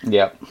here.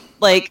 Yep.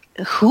 Like,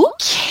 who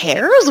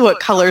cares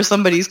what color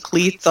somebody's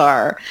cleats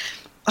are?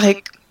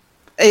 Like,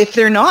 if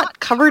they're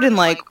not covered in,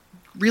 like,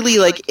 really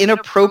like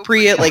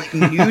inappropriate like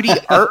nudie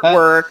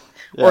artwork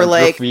or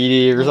like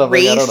graffiti or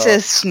something,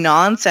 racist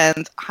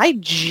nonsense, I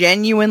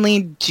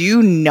genuinely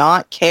do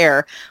not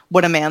care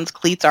what a man's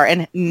cleats are,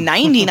 and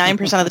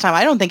 99% of the time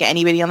I don't think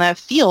anybody on that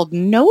field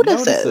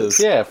notices.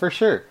 Yeah, for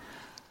sure.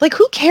 Like,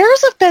 who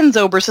cares if Ben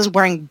Zobrist is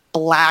wearing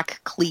black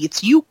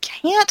cleats? You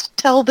can't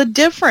tell the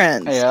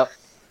difference. Yep.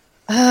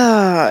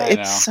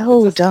 It's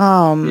so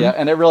dumb. Yeah,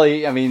 and it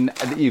really, I mean,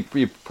 you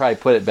probably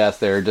put it best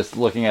there, just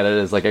looking at it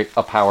as like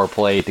a power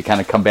play to kind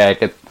of come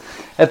back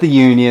at the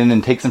union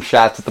and take some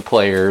shots at the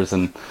players.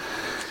 And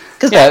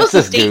because that was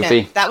the statement.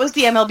 Goofy. That was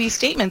the MLB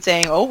statement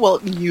saying, oh,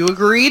 well, you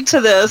agreed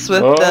to this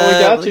with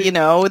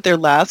with their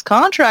last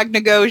contract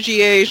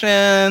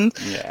negotiations.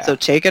 Yeah. So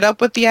take it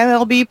up with the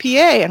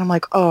MLBPA. And I'm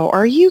like, oh,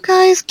 are you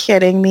guys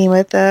kidding me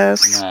with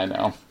this? I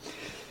know.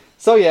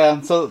 So,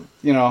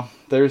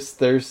 there's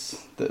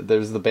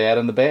the bad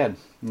and the bad.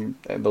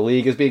 The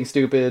league is being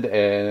stupid,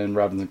 and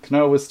Robinson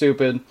Cano was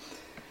stupid.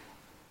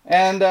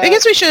 And I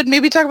guess we should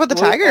maybe talk about the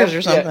Tigers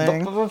or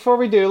something. But before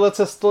we do, let's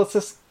just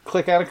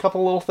click on a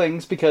couple little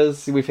things,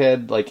 because we've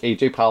had like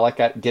AJ Pollock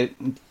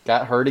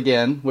got hurt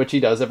again, which he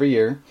does every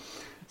year.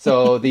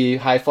 So the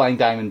high flying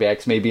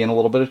Diamondbacks may be in a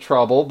little bit of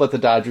trouble, but the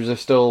Dodgers are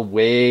still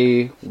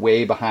way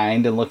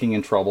behind and looking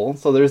in trouble.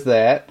 So there's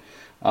that.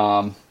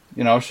 Shohei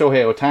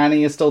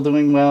Ohtani is still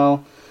doing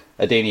well.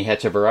 Adeiny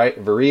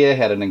Hechavarria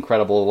had an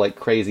incredible, like,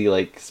 crazy,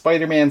 like,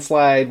 Spider-Man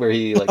slide where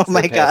he, like, it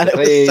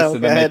was so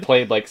good. Then they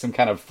played, like, some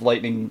kind of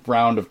lightning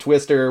round of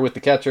Twister with the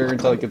catcher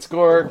until he could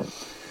score.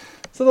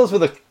 So those were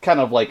the kind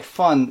of, like,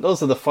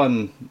 those are the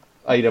fun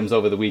items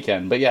over the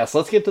weekend. But, yes,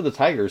 let's get to the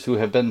Tigers, who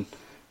have been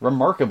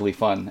remarkably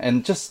fun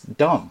and just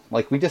dumb.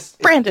 Like, it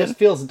just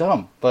feels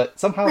dumb. But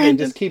somehow they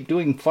just keep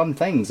doing fun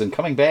things and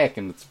coming back,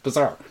 and it's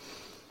bizarre.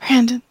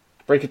 Brandon.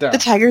 Break it down. The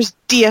Tigers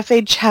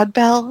DFA'd Chad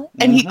Bell,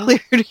 and he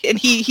cleared, and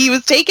he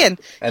was taken.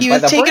 He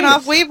was taken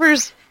off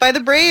waivers by the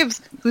Braves,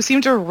 who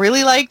seem to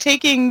really like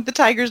taking the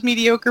Tigers'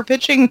 mediocre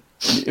pitching.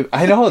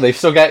 I know, they've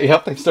still got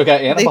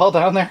Anibal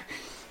down there.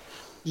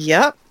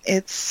 Yep,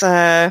 it's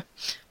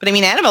but I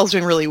mean, Annabelle's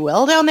doing really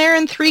well down there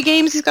in 3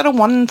 games. He's got a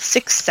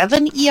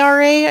 1.67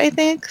 ERA, I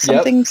think.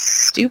 Something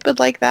stupid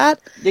like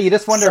that. Yeah, you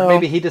just wonder if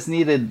maybe he just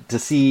needed to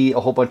see a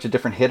whole bunch of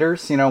different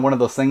hitters. You know, one of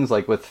those things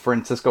like with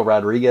Francisco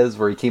Rodriguez,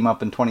 where he came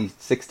up in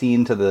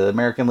 2016 to the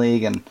American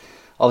League, and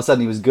all of a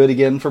sudden he was good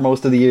again for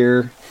most of the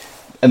year.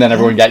 And then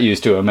everyone got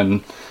used to him,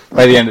 and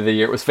by the end of the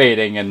year it was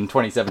fading, and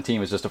 2017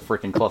 was just a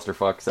freaking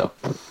clusterfuck, so...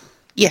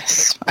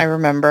 Yes, I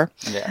remember.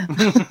 Yeah.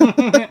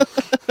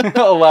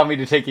 Allow me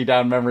to take you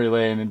down memory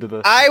lane into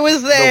the... I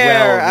was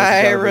there.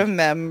 I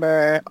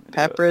remember.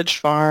 Pepperidge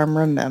Farm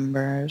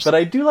remembers. But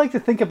I do like to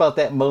think about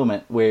that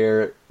moment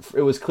where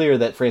it was clear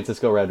that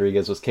Francisco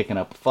Rodriguez was kicking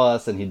up a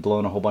fuss and he'd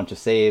blown a whole bunch of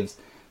saves.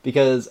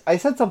 Because I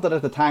said something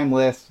at the time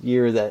last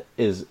year that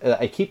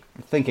I keep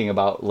thinking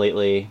about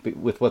lately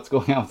with what's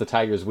going on with the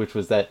Tigers, which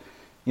was that,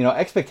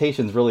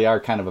 expectations really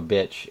are kind of a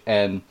bitch.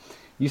 And...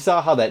 you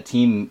saw how that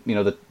team,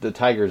 the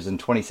Tigers in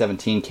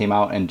 2017 came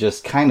out and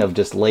just kind of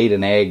just laid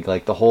an egg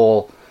like the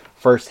whole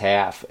first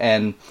half.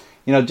 And,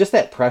 just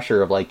that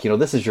pressure of like,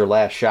 this is your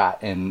last shot.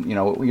 And,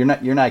 you're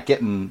not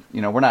getting,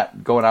 we're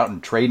not going out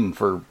and trading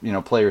for,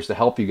 players to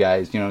help you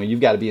guys.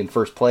 You've got to be in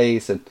first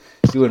place and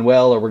doing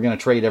well, or we're going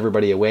to trade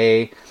everybody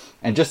away.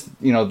 And just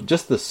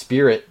the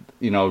spirit,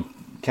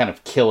 kind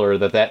of killer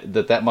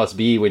that must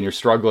be when you're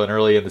struggling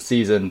early in the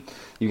season.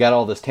 You got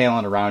all this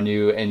talent around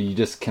you, and you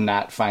just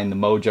cannot find the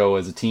mojo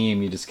as a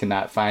team. You just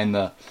cannot find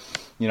the,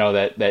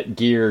 that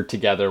gear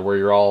together where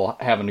you're all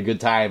having a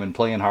good time and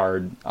playing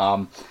hard.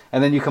 And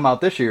then you come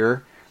out this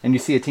year, and you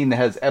see a team that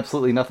has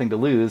absolutely nothing to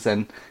lose,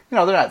 and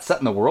they're not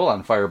setting the world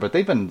on fire, but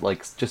they've been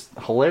like just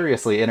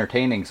hilariously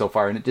entertaining so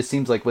far. And it just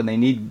seems like when they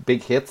need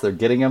big hits, they're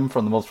getting them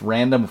from the most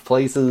random of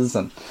places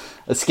and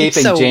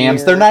escaping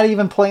jams. Weird. They're not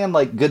even playing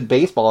like good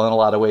baseball in a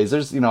lot of ways.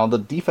 There's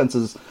the defense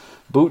is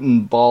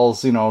booting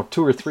balls, 2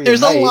 or 3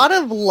 There's a night. a lot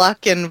of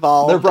luck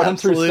involved. They're running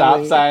absolutely. through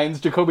stop signs.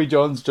 Jacoby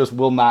Jones just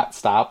will not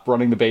stop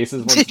running the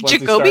bases. Once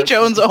Jacoby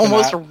Jones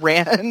almost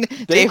ran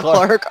Dave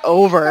Clark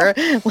over.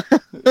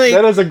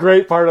 That is a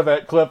great part of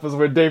that clip, is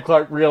when Dave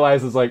Clark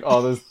realizes, this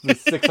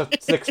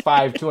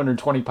 6'5",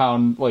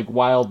 220-pound,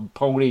 wild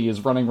pony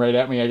is running right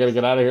at me. I gotta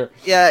get out of here.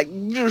 Yeah,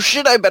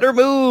 shit, I better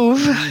move.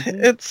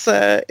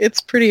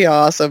 It's pretty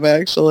awesome,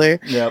 actually.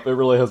 Yeah, it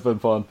really has been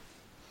fun.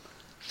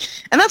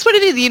 And that's what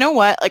it is. You know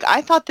what?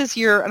 I thought this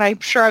year, and I'm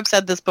sure I've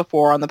said this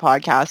before on the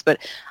podcast, but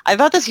I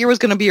thought this year was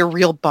going to be a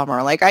real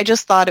bummer. I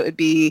just thought it would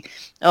be,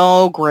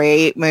 oh,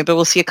 great. Maybe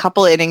we'll see a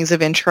couple innings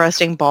of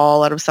interesting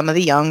ball out of some of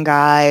the young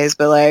guys.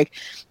 But,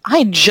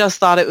 I just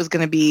thought it was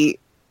going to be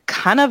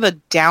kind of a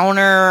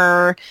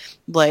downer,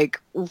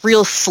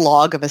 real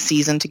slog of a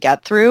season to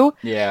get through.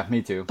 Yeah,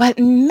 me too. But,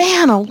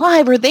 man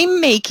alive, are they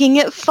making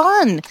it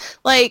fun?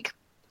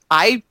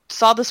 I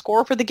saw the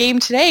score for the game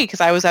today because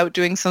I was out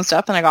doing some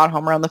stuff and I got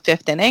home around the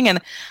 5th inning and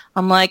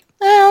I'm like,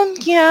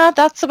 yeah,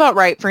 that's about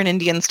right for an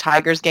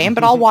Indians-Tigers game,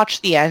 but I'll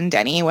watch the end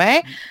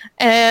anyway.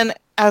 And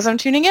as I'm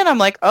tuning in, I'm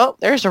like, oh,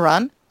 there's a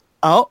run.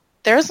 Oh,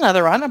 there's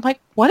another run. I'm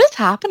like, what is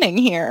happening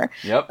here?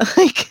 Yep.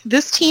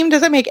 This team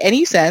doesn't make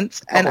any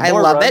sense and I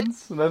love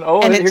runs, it. And then,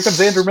 here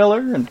comes Andrew Miller.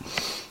 And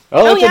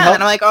yeah.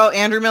 And I'm like, oh,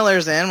 Andrew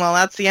Miller's in. Well,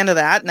 that's the end of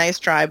that. Nice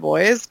try,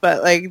 boys.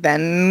 But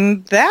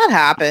then that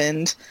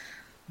happened.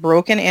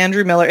 Broken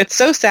Andrew Miller. It's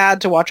so sad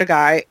to watch a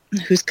guy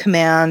whose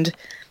command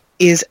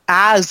is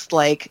as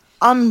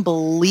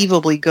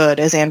unbelievably good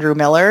as Andrew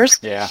Miller's.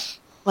 Yeah.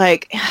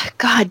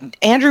 God,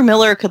 Andrew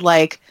Miller could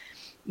line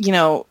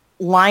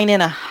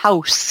in a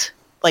house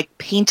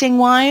painting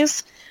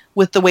wise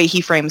with the way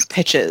he frames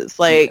pitches.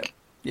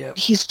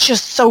 He's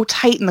just so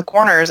tight in the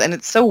corners and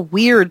it's so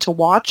weird to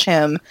watch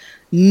him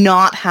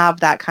not have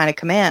that kind of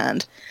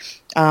command.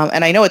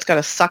 And I know it's got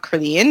to suck for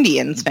the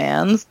Indians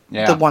fans,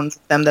 the ones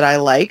of them that I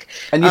like.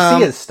 And you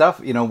see his stuff,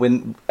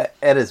 when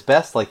at his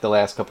best, the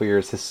last couple of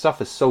years, his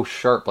stuff is so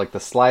sharp. The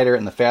slider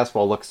and the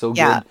fastball look so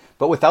good.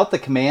 But without the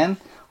command,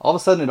 all of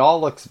a sudden it all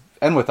looks,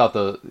 and without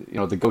the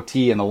the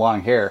goatee and the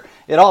long hair,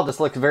 it all just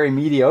looks very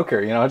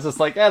mediocre. It's just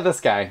this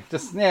guy,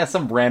 just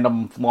some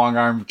random long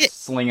arm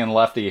slinging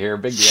lefty here,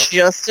 big deal.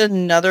 Just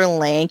another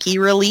lanky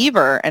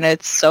reliever, and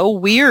it's so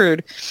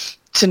weird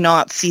to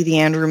not see the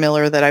Andrew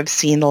Miller that I've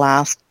seen the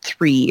last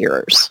 3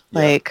 years.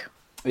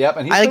 Yep,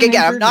 and he's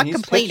I'm not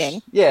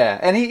complaining. Pitched,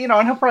 and he, and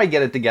he'll probably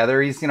get it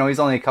together. He's, he's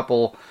only a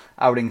couple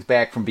outings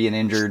back from being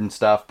injured and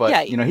stuff,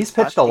 but he's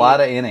pitched a lot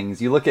of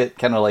innings. You look at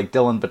kind of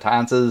Dylan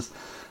Betances,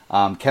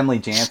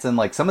 Kenley Jansen,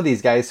 some of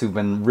these guys who've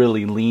been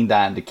really leaned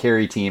on to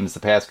carry teams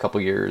the past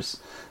couple years.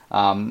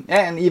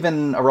 And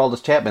even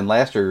Aroldis Chapman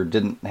last year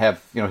didn't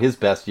have, his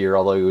best year,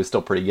 although he was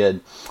still pretty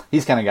good.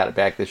 He's kind of got it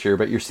back this year,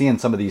 but you're seeing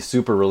some of these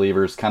super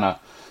relievers kind of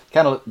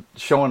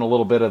showing a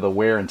little bit of the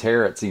wear and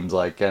tear, it seems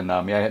like. And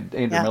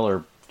Andrew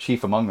Miller,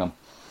 chief among them.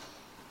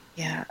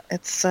 Yeah,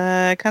 it's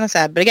kind of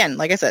sad. But again,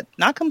 like I said,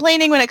 not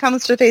complaining when it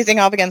comes to facing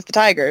off against the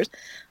Tigers.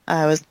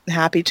 I was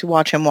happy to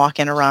watch him walk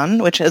in a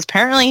run, which is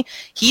apparently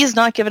he has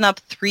not given up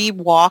 3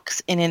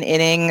 walks in an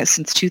inning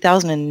since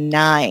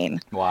 2009.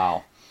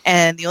 Wow.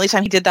 And the only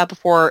time he did that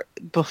before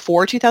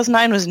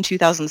 2009 was in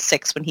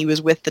 2006 when he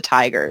was with the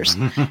Tigers.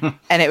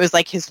 And it was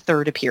his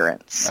 3rd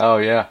appearance. Oh,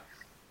 yeah.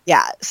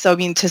 Yeah. So,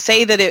 to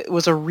say that it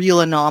was a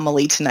real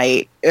anomaly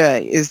tonight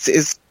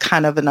is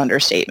kind of an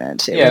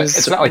understatement.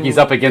 It's not like he's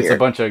up against a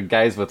bunch of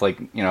guys with,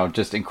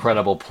 just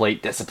incredible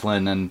plate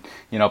discipline and,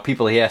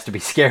 people he has to be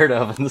scared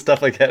of and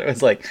stuff like that. It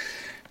was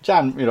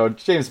John,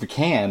 James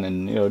McCann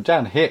and,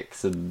 John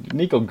Hicks and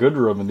Nico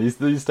Goodrum and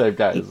these type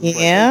guys.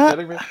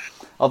 Yeah.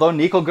 Although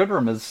Nico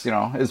Goodrum is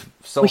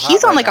so hot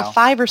he's on right a now.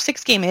 5 or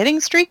 6 game hitting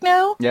streak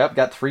now. Yep,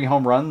 got 3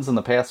 home runs in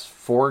the past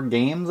 4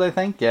 games, I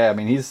think. Yeah,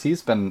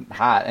 he's been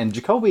hot. And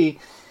Jacoby,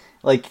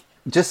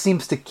 just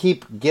seems to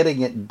keep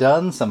getting it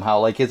done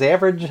somehow. His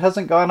average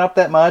hasn't gone up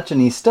that much, and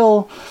he's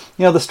still,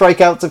 the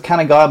strikeouts have kind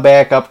of gone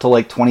back up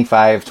to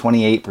 25,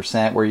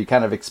 28%, where you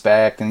kind of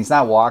expect, and he's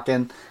not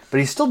walking.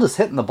 But he's still just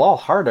hitting the ball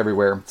hard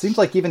everywhere. It seems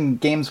like even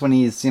games when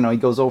he's, he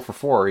goes 0 for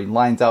 4, he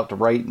lines out to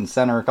right and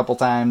center a couple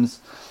times.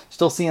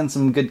 Still seeing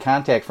some good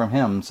contact from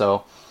him.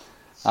 So,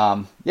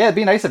 it'd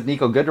be nice if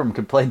Nico Goodrum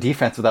could play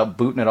defense without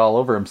booting it all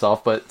over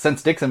himself. But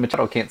since Dixon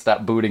Machado can't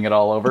stop booting it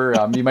all over,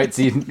 you might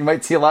see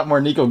a lot more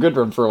Nico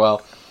Goodrum for a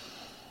while.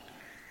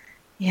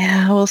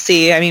 Yeah, we'll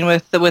see.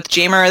 With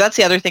Jamer, that's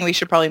the other thing we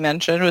should probably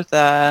mention. With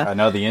I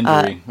know the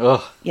injury.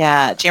 Ugh.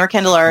 Yeah, Jamer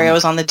Candelario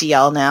is on the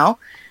DL now,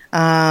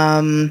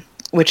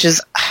 which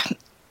is,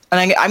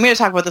 and I'm going to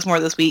talk about this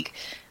more this week.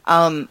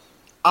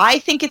 I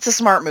think it's a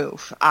smart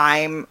move.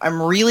 I'm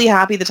really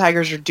happy the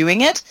Tigers are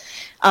doing it,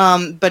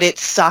 but it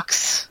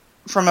sucks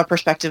from a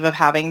perspective of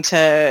having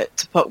to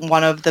put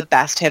one of the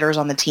best hitters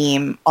on the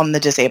team on the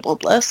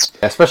disabled list.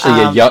 Especially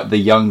the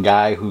young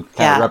guy who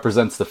kind of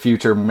represents the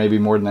future maybe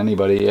more than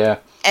anybody, yeah.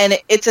 And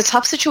it's a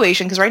tough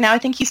situation because right now I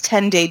think he's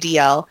 10-day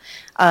DL.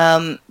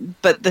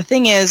 But the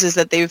thing is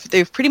that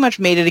they've pretty much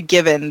made it a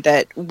given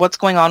that what's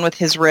going on with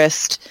his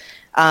wrist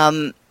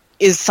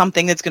is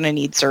something that's going to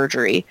need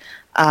surgery.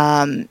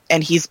 And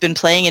he's been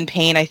playing in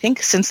pain, I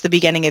think, since the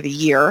beginning of the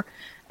year.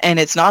 And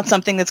it's not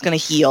something that's going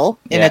to heal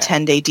in a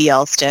 10-day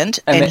DL stint.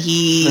 And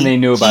they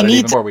knew about it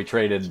even before we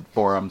traded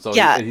for him. So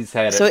he's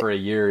had it for a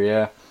year,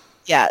 yeah.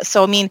 Yeah,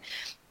 so I mean,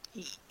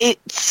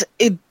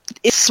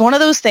 it's one of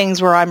those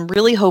things where I'm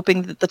really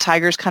hoping that the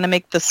Tigers kind of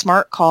make the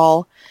smart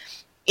call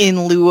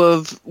in lieu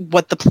of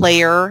what the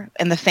player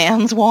and the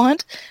fans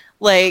want.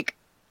 Like,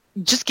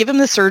 just give him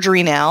the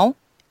surgery now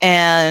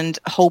and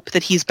hope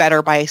that he's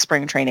better by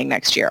spring training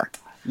next year.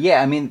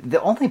 Yeah, I mean,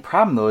 the only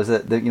problem, though, is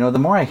that, the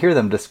more I hear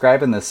them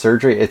describing this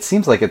surgery, it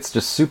seems like it's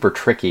just super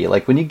tricky.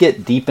 Like, when you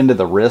get deep into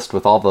the wrist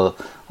with all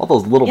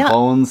those little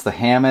bones, the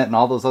hamate, and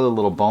all those other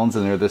little bones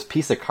in there, this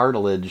piece of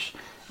cartilage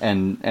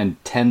and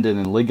tendon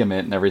and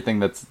ligament and everything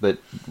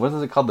what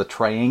is it called? The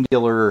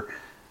triangle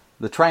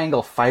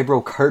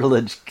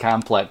fibrocartilage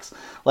complex.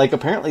 Like,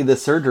 apparently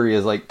this surgery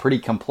is, like, pretty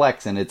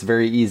complex, and it's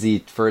very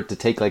easy for it to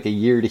take, like, a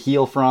year to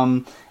heal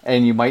from,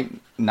 and you might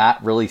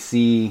not really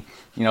see,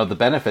 the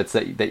benefits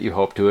that you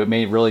hope to. It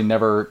may really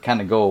never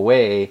kind of go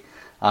away.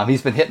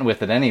 He's been hitting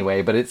with it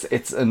anyway, but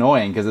it's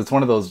annoying because it's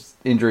one of those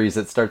injuries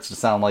that starts to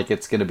sound like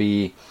it's going to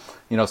be,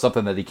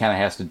 something that he kind of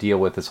has to deal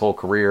with his whole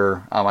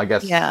career. I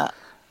guess. Yeah.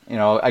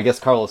 I guess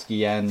Carlos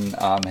Guillen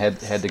had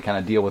to kind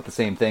of deal with the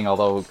same thing,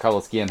 although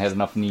Carlos Guillen had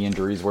enough knee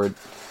injuries where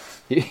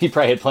he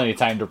probably had plenty of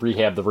time to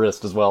rehab the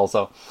wrist as well.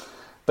 So,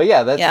 but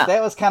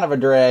that was kind of a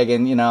drag,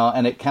 and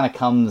and it kind of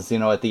comes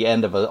at the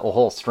end of a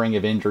whole string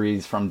of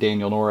injuries, from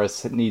Daniel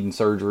Norris needing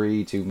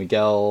surgery to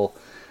Miguel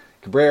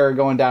Cabrera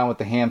going down with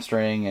the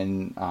hamstring,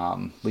 and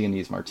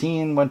Leonys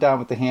Martin went down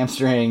with the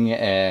hamstring,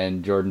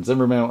 and Jordan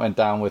Zimmerman went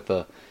down with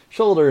the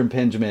shoulder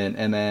impingement,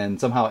 and then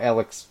somehow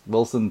Alex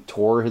Wilson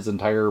tore his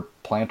entire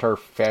plantar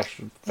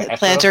fascia.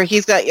 Plantar,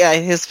 he's got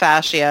his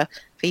fascia.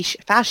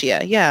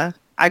 Yeah,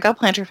 I got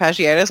plantar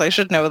fasciitis. I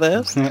should know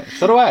this.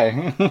 So do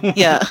I.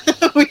 Yeah,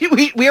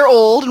 we're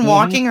old and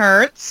walking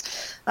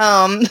hurts.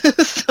 So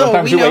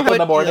sometimes you wake up in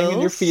the morning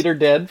and your feet are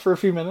dead for a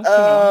few minutes.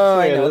 Oh,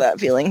 I know that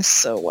feeling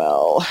so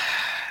well.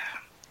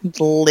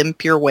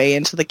 Limp your way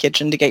into the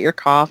kitchen to get your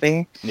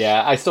coffee.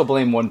 Yeah, I still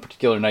blame one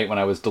particular night when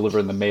I was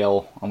delivering the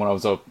mail, when I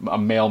was a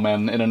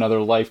mailman in another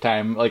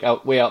lifetime, like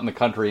way out in the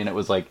country, and it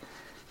was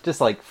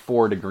just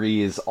 4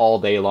 degrees all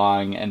day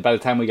long, and by the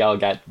time we all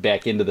got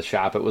back into the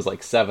shop, it was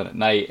 7 at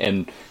night,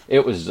 and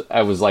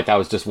I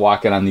was just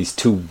walking on these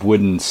 2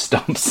 wooden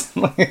stumps.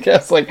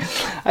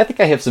 I think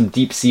I have some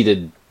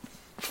deep-seated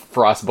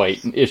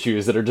frostbite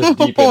issues that are just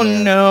deep in there. Oh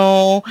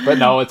no. But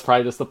no, it's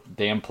probably just the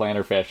damn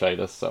plantar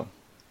fasciitis, so.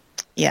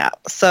 Yeah.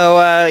 So,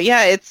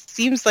 it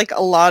seems like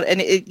a lot.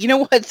 And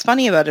what's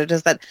funny about it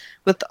is that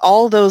with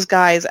all those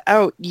guys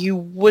out, you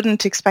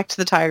wouldn't expect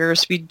the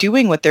Tigers to be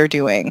doing what they're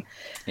doing.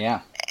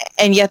 Yeah.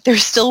 And yet they're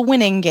still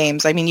winning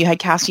games. I mean, you had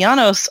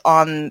Castellanos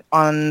on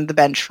the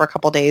bench for a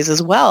couple days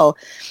as well,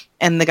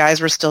 and the guys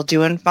were still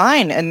doing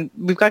fine. And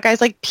we've got guys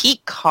like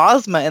Pete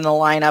Kozma in the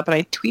lineup, and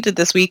I tweeted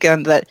this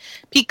weekend that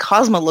Pete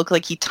Kozma looked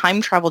like he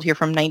time traveled here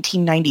from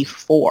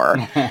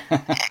 1994.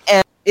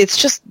 And it's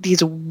just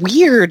these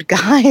weird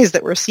guys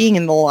that we're seeing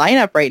in the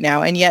lineup right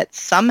now, and yet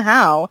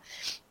somehow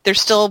they're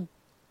still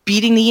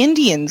beating the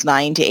Indians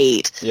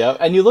 9-8. Yeah,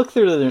 and you look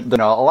through a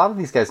lot of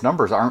these guys'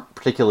 numbers aren't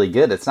particularly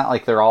good. It's not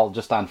like they're all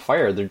just on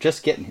fire. They're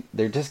just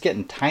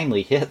getting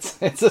timely hits.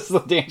 It's just the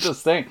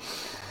damnedest thing.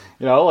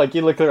 You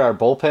look at our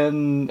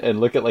bullpen and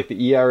look at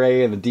the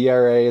ERA and the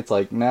DRA. It's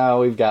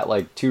now we've got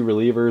 2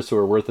 relievers who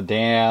are worth a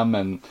damn,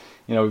 and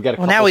we've got a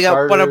couple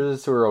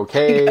starters who are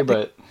okay,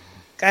 but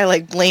guy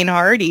like Blaine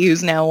Hardy,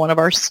 who's now one of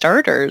our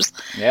starters.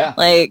 Yeah.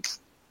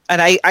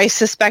 And I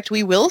suspect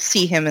we will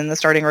see him in the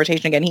starting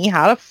rotation again. He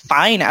had a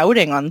fine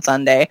outing on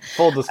Sunday.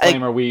 Full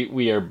disclaimer,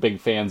 we are big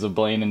fans of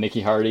Blaine and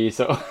Nikki Hardy,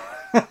 so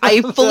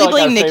I fully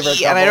blame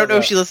Nikki, and I don't know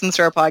if she listens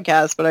to our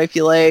podcast, but I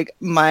feel like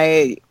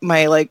my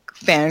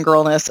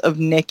fangirlness of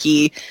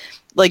Nikki,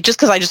 just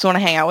because I just want to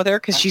hang out with her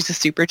because she's a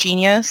super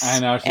genius. I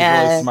know, she's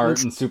really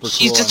smart and super cool.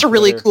 She's just a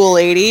really cool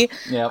lady.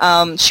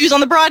 Yep. She was on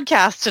the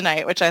broadcast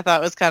tonight, which I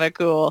thought was kind of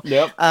cool.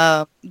 Yep.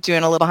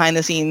 Doing a little behind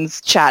the scenes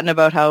chatting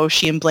about how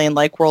she and Blaine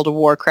like World of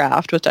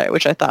Warcraft, which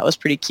I thought was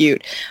pretty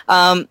cute.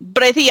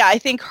 But I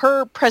think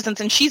her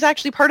presence, and she's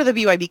actually part of the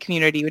BYB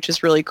community, which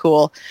is really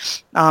cool.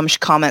 She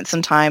comments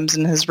sometimes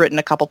and has written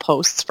a couple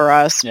posts for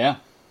us. Yeah.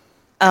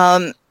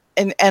 And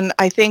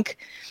I think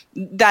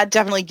that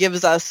definitely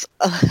gives us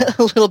a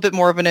little bit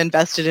more of an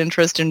invested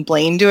interest in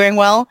Blaine doing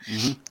well.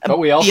 Mm-hmm. But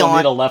we also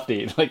need a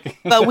lefty.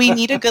 But we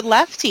need a good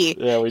lefty.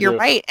 Yeah, You're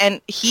right.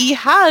 And he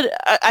had,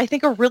 I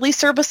think, a really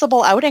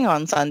serviceable outing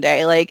on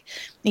Sunday.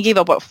 He gave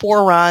up,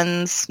 4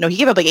 runs? No, he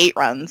gave up 8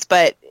 runs,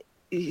 but...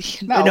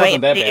 It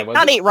wasn't that bad, was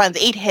not it? 8 runs,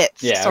 8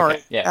 hits. Yeah, sorry.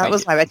 okay. Yeah, that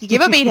was my bad. He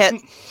gave up 8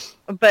 hits,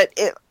 but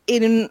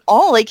in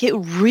all, it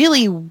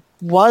really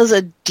was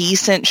a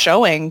decent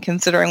showing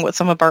considering what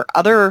some of our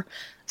other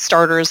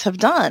starters have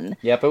done.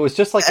 Yep, it was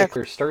just a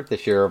first start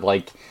this year of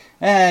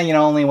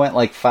only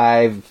went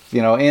 5,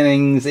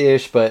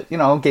 innings-ish, but,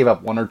 gave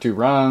up 1 or 2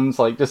 runs,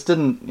 just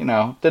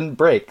didn't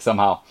break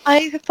somehow.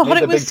 I thought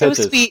it was so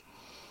sweet.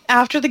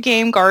 after the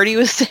game, Gardy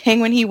was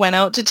saying when he went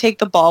out to take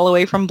the ball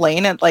away from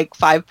Blaine at like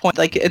 5 points,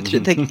 like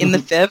in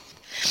the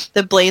fifth,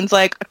 that Blaine's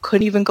like, I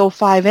couldn't even go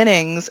 5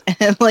 innings.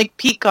 And like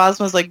Pete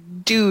Cosmo's like,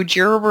 dude,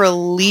 you're a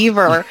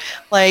reliever.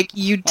 Like,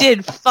 you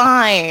did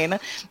fine.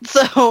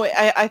 So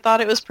I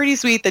thought it was pretty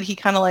sweet that he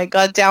kind of like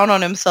got down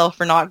on himself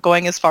for not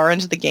going as far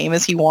into the game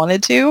as he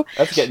wanted to.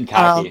 That's getting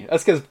cocky.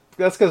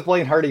 That's because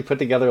Blaine Hardy put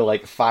together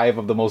like 5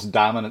 of the most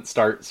dominant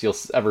starts you'll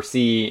ever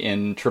see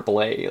in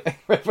AAA.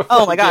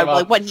 Oh my god!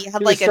 Like what, he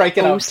had like an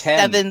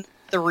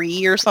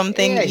 0.73 or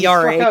something ERA. He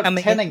struck out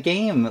 10 a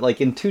game,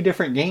 like in 2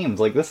 different games.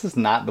 Like, this is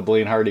not the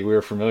Blaine Hardy we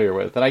were familiar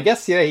with. And I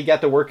guess he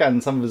got to work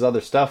on some of his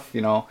other stuff,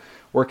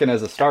 working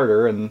as a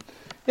starter. And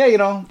yeah,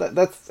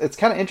 it's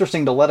kind of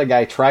interesting to let a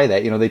guy try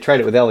that. They tried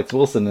it with Alex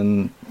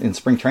Wilson in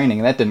spring training,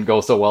 and that didn't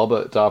go so well.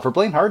 But for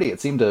Blaine Hardy, it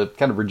seemed to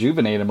kind of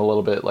rejuvenate him a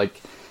little bit. Like,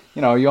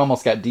 you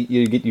almost got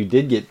you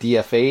did get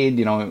DFA'd.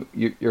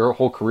 Your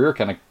whole career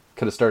kind of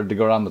could have started to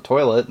go down the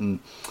toilet, and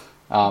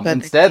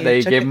instead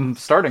they gave him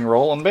starting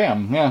role, and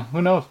bam, yeah,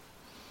 who knows?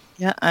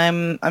 Yeah,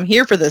 I'm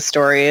here for this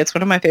story. It's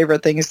one of my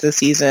favorite things this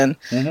season,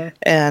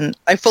 and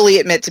I fully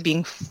admit to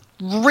being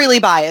really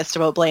biased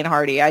about Blaine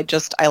Hardy. I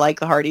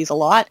like the Hardys a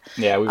lot.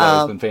 Yeah, we've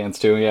always been fans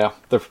too. Yeah,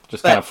 they're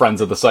just kind of friends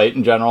of the site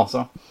in general.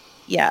 So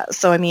yeah,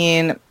 so I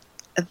mean.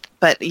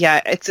 But yeah,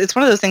 it's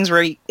one of those things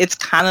where it's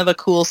kind of a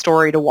cool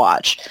story to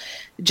watch.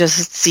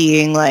 Just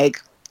seeing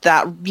like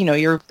that,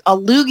 you're a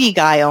loogie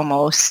guy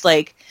almost.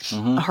 Like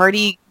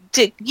Hardy,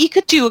 he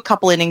could do a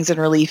couple innings in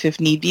relief if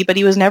need be, but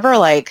he was never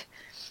like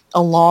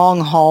a long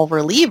haul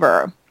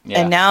reliever. Yeah.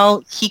 And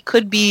now he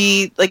could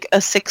be like a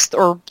 6th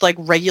or like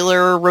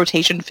regular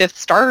rotation 5th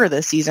starter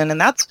this season,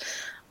 and that's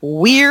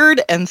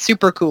weird and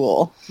super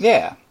cool.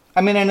 Yeah,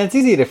 I mean, and it's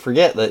easy to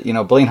forget that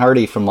Blaine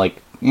Hardy from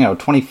like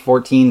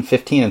 2014,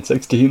 15, and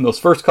 16, those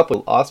first couple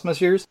of Ausmus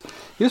years,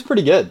 he was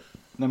pretty good.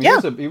 I mean, yeah.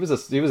 he was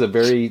a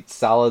very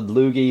solid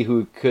loogie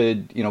who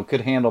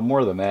could handle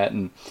more than that,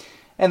 and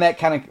that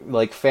kind of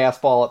like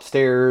fastball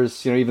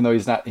upstairs, even though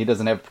he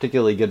doesn't have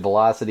particularly good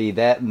velocity,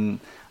 that and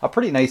a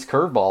pretty nice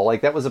curveball, like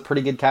that was a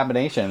pretty good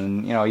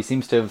combination. And he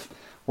seems to have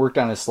worked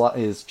on his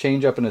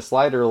changeup and his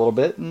slider a little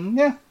bit, and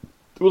yeah,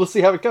 we'll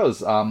see how it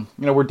goes.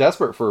 We're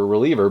desperate for a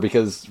reliever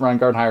because Ron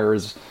Gardenhire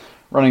is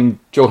running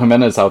Joe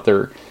Jimenez out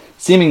there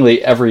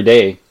seemingly every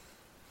day.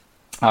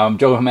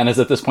 Joe Jimenez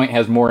at this point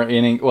has more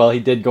innings. Well, he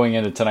did going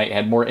into tonight,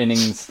 had more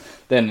innings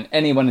than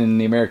anyone in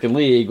the American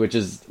League, which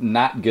is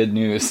not good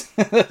news.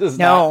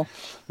 No.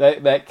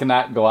 That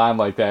cannot go on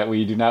like that.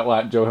 We do not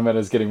want Joe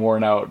Jimenez getting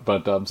worn out.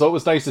 But so it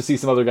was nice to see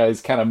some other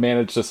guys kind of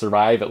manage to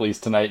survive at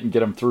least tonight and get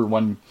them through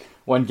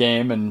one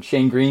game. And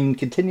Shane Green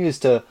continues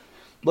to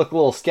look a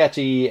little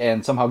sketchy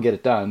and somehow get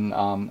it done.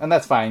 And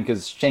that's fine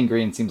because Shane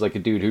Green seems like a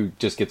dude who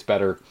just gets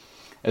better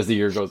as the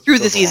year goes through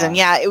the season.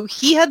 Yeah,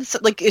 he had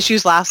like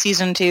issues last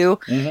season too.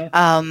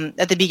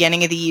 At the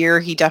beginning of the year,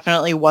 he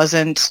definitely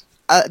wasn't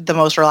the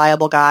most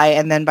reliable guy,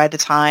 and then by the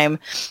time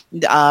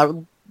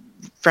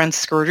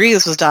Francisco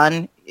Rodriguez was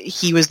done,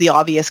 he was the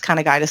obvious kind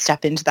of guy to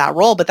step into that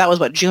role. But that was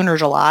June or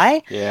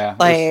July. Yeah,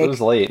 it was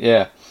late.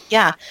 Yeah.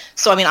 Yeah.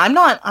 So I mean, I'm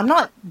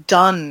not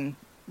done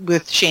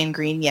with Shane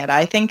Green yet.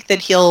 I think that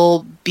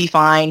he'll be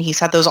fine. He's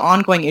had those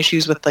ongoing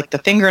issues with like the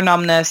finger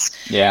numbness.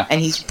 Yeah.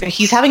 And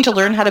he's having to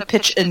learn how to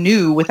pitch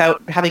anew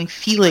without having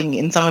feeling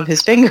in some of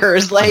his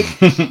fingers. Like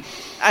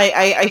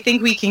I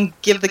think we can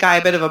give the guy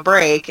a bit of a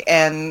break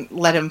and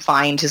let him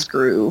find his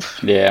groove.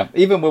 Yeah.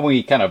 Even when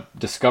we kind of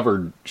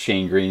discovered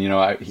Shane Green,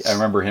 I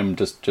remember him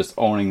just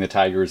owning the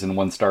Tigers in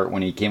one start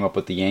when he came up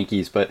with the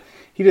Yankees, but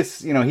he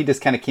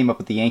just kind of came up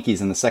with the Yankees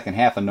in the second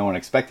half and no one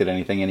expected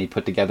anything, and he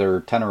put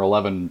together 10 or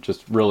 11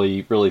 just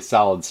really, really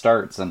solid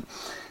starts. And,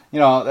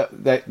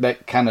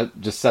 that kind of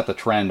just set the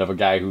trend of a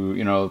guy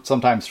who,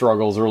 sometimes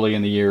struggles early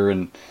in the year,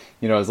 and,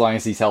 as long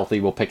as he's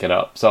healthy, we'll pick it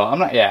up. So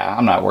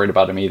I'm not worried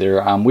about him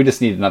either. We just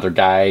need another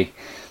guy,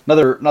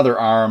 another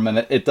arm,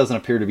 and it doesn't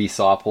appear to be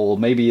Saupold.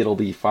 Maybe it'll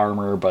be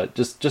Farmer, but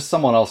just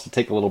someone else to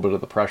take a little bit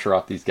of the pressure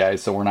off these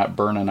guys so we're not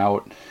burning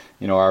out,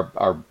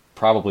 our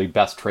probably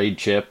best trade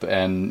chip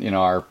and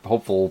our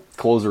hopeful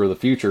closer of the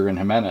future in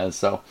Jimenez.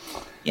 So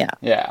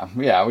yeah,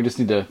 we just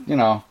need to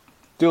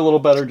do a little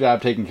better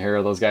job taking care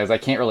of those guys. I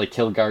can't really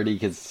kill Gardy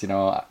because you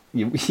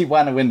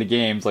want to win the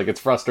games. Like, it's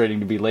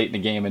frustrating to be late in the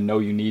game and know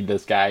you need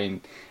this guy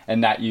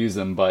and not use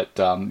him. But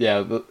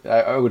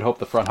I would hope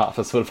the front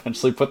office would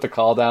eventually put the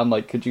call down.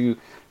 Like, could you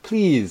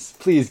please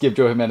give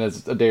Joe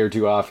Jimenez a day or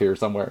two off here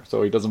somewhere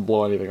so he doesn't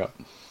blow anything up?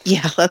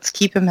 Yeah, let's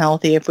keep him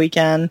healthy if we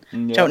can.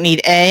 Yeah. Don't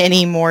need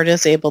any more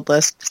disabled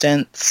list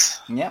stints.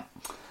 Yeah.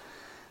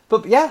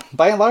 But yeah,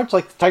 by and large,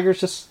 like, the Tigers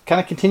just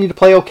kind of continue to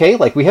play okay.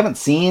 Like, we haven't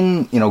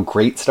seen,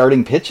 great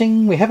starting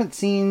pitching. We haven't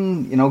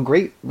seen,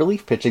 great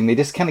relief pitching. They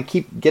just kind of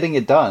keep getting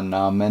it done.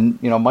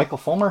 And, Michael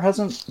Fulmer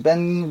hasn't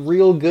been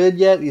real good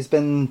yet. He's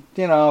been,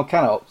 kind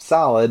of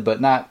solid, but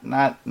not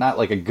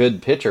like a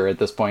good pitcher at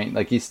this point.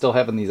 Like, he's still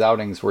having these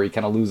outings where he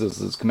kind of loses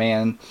his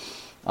command.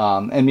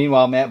 And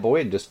meanwhile, Matt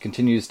Boyd just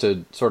continues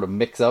to sort of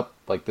mix up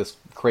like this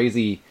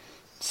crazy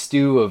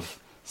stew of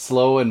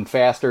slow and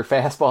faster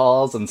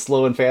fastballs and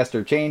slow and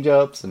faster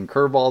changeups and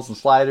curveballs and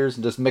sliders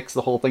and just mix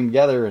the whole thing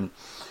together. And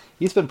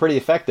he's been pretty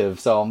effective.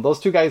 So those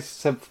two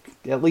guys have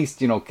at least,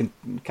 kind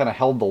of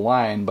held the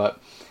line,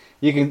 but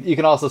you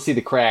can also see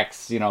the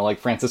cracks, like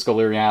Francisco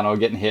Liriano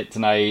getting hit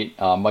tonight,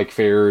 Mike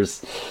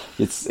Ferrers.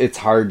 It's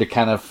hard to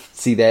kind of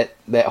see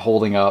that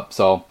holding up.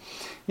 So,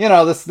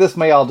 this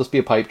may all just be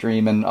a pipe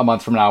dream, and a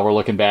month from now we're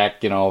looking back,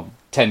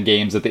 10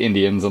 games at the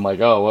Indians and like,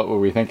 oh, what were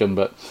we thinking?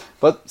 But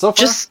so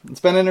far, it's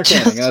been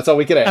entertaining, and that's all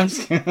we could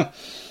ask.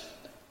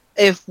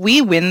 If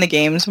we win the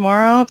game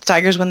tomorrow, if the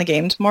Tigers win the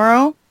game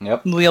tomorrow,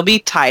 yep, we'll be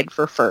tied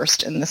for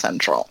first in the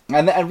Central.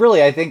 And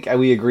really, I think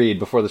we agreed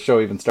before the show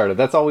even started.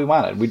 That's all we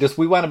wanted.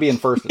 We want to be in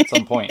first at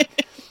some point.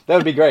 That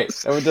would be great.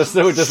 It would just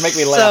make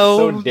me laugh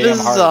so damn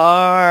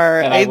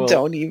bizarre.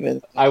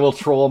 hard. I will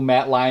troll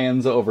Matt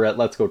Lyons over at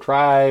Let's Go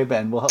Tribe,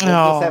 and we'll just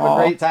have a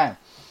great time.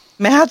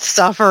 Matt's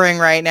suffering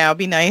right now.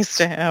 Be nice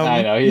to him.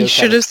 I know. You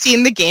should have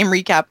seen the game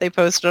recap they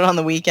posted on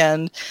the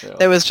weekend. Yeah.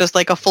 There was just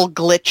like a full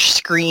glitch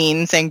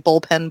screen saying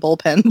bullpen,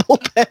 bullpen,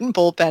 bullpen,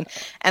 bullpen.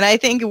 And I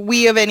think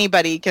we of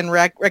anybody can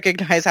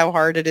recognize how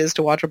hard it is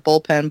to watch a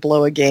bullpen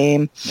blow a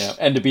game. Yeah,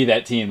 and to be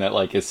that team that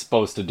like is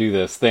supposed to do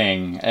this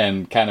thing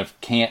and kind of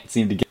can't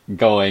seem to get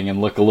going and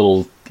look a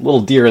little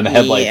deer in the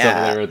headlights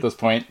over there at this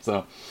point.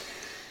 So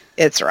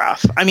it's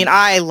rough. I mean,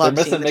 I love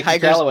seeing the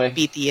Tigers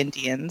beat the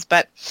Indians,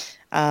 but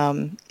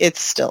it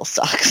still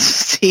sucks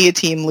to see a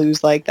team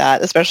lose like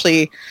that,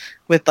 especially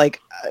with like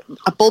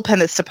a bullpen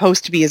that's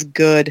supposed to be as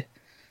good.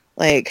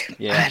 Like,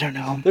 yeah. I don't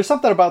know. There's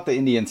something about the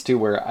Indians too,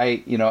 where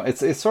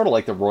it's sort of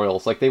like the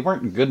Royals. Like they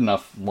weren't good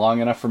enough,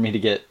 long enough for me to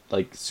get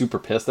like super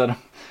pissed at them.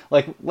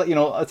 Like,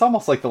 it's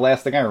almost like the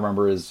last thing I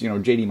remember is,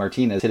 JD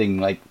Martinez hitting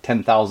like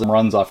 10,000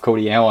 runs off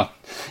Cody Allen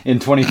in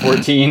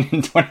 2014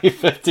 and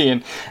 2015.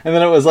 And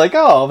then it was like, oh,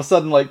 all of a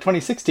sudden, like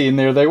 2016,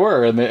 there they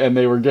were, and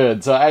they were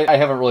good. So I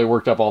haven't really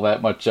worked up all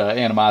that much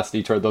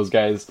animosity toward those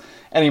guys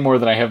any more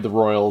than I have the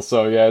Royals.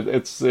 So yeah,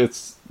 it's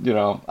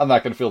I'm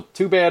not going to feel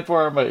too bad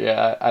for them, but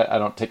yeah, I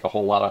don't take a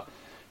whole lot of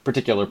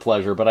particular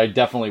pleasure, but I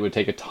definitely would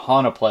take a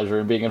ton of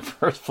pleasure in being in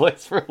first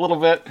place for a little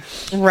bit.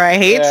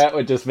 Right. That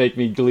would just make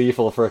me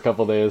gleeful for a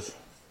couple days,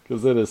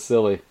 because it is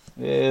silly.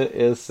 It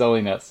is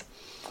silliness.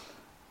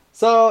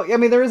 So, I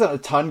mean, there isn't a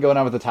ton going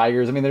on with the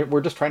Tigers. I mean,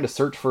 we're just trying to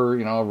search for,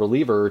 a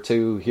reliever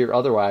to hear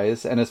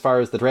otherwise. And as far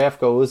as the draft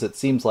goes, it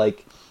seems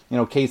like,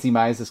 Casey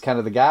Mize is kind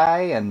of the guy,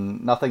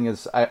 and nothing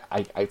is...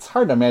 it's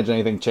hard to imagine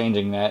anything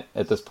changing that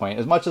at this point.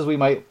 As much as we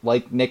might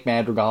like Nick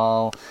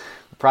Madrigal,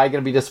 we're probably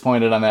going to be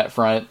disappointed on that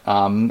front.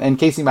 And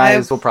Casey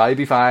Mize will probably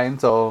be fine,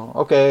 so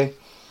okay.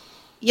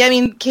 Yeah, I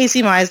mean,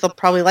 Casey Mize, they'll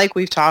probably, like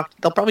we've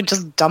talked, they'll probably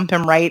just dump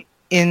him right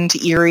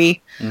into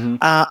Erie.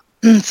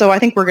 Mm-hmm. So I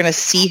think we're going to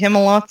see him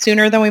a lot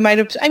sooner than we might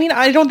have... I mean,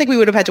 I don't think we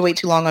would have had to wait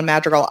too long on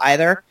Madrigal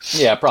either.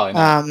 Yeah, probably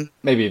not.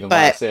 Maybe even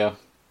less, yeah.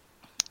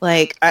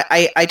 Like,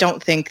 I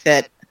don't think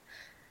that...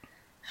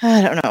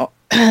 I don't know.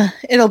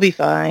 It'll be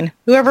fine.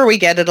 Whoever we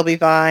get, it'll be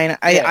fine.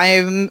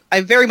 Yeah.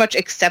 I very much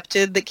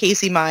accepted that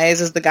Casey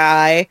Mize is the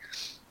guy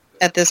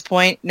at this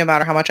point, no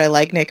matter how much I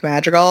like Nick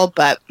Madrigal,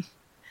 but...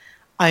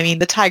 I mean,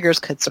 the Tigers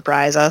could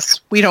surprise us.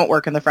 We don't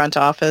work in the front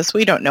office.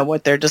 We don't know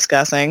what they're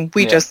discussing.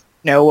 We just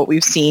know what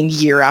we've seen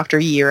year after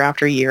year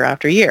after year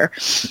after year.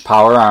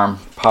 Power arm,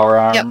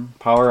 yep.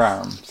 Power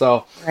arm.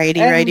 So righty.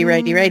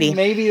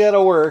 Maybe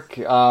that'll work.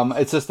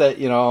 It's just that,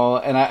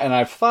 and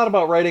I've thought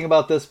about writing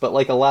about this, but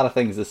like a lot of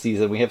things this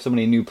season, we have so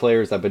many new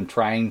players. I've been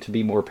trying to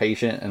be more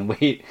patient and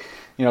wait.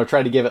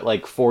 Try to give it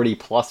like 40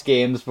 plus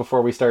games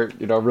before we start,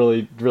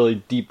 really, really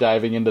deep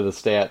diving into the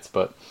stats,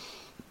 but.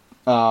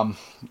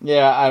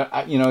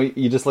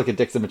 You just look at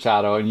Dixon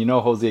Machado and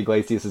Jose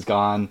Iglesias is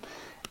gone,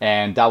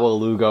 and Dawo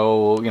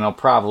Lugo,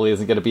 probably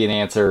isn't going to be an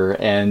answer,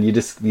 and you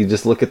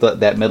just look at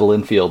that middle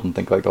infield and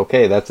think like,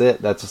 okay, that's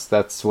it.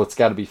 That's what's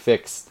got to be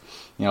fixed.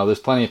 There's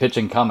plenty of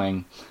pitching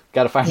coming.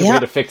 Got to find a way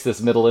to fix this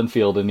middle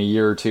infield in a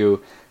year or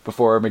two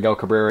before Miguel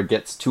Cabrera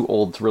gets too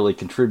old to really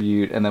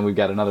contribute, and then we've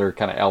got another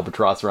kind of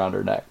albatross around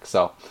our neck.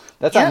 So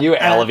that's on you,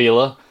 Al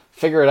Avila.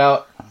 Figure it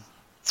out.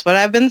 That's what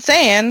I've been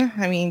saying.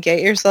 I mean, get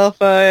yourself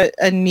a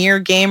near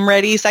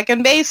game-ready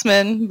second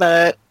baseman,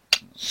 but...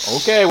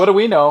 Okay, what do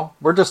we know?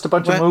 We're just a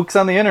bunch of mooks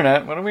on the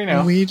internet. What do we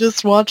know? We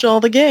just watch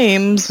all the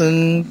games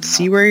and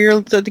see where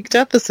your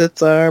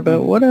deficits are,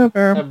 but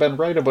whatever. I've been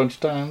right a bunch of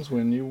times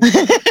when you...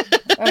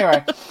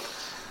 Anyway.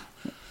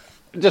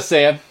 Just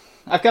saying.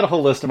 I've got a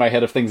whole list in my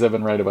head of things I've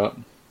been right about.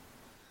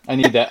 I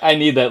need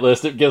that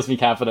list. It gives me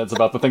confidence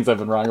about the things I've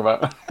been wrong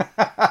about.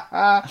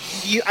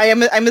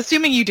 I'm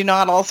assuming you do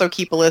not also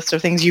keep a list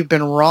of things you've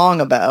been wrong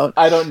about.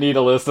 I don't need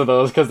a list of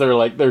those because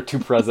they're too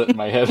present in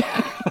my head.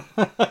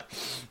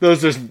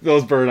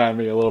 Those burn on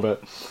me a little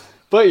bit.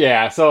 But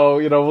yeah, so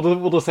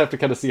we'll just have to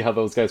kind of see how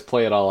those guys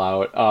play it all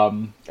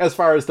out. As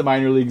far as the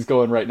minor leagues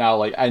going right now,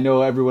 like I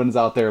know everyone's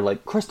out there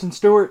like Kristen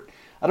Stewart.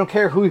 I don't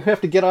care who you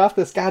have to get off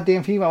this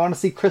goddamn team. I want to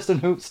see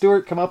Kristen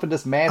Stewart come up and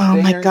just mash Oh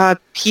dingers. my God,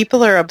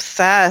 people are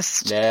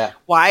obsessed. Yeah.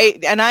 Why?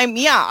 And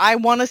I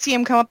want to see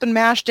him come up and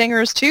mash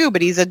dingers too,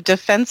 but he's a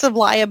defensive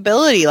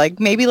liability. Like,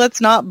 maybe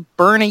let's not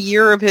burn a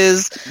year of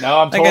his... No,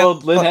 I'm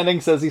told Lynn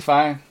Henning says he's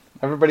fine.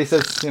 Everybody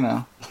says, you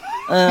know.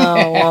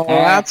 Oh, well,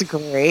 that's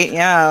great.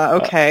 Yeah,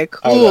 okay,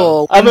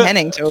 cool. Lynn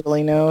Henning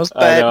totally knows.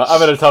 But I know.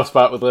 I'm in a tough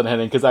spot with Lynn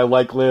Henning because I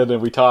like Lynn and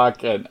we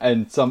talk, and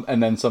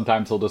then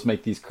sometimes he'll just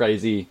make these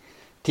crazy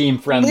team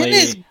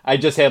friendly. I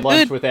just had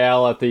lunch with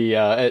Al at the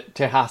at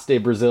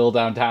Tejaste, Brazil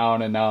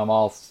downtown, and now I'm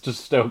all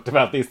just stoked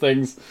about these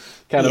things.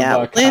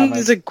 Lynn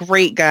is a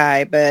great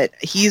guy, but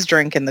he's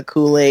drinking the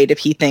Kool-Aid if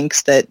he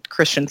thinks that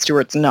Christian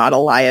Stewart's not a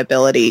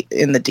liability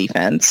in the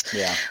defense.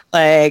 Yeah,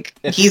 like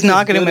if he's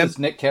not going to. As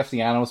Nick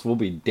Castellanos, we'll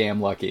be damn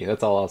lucky.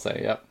 That's all I'll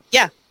say. Yep.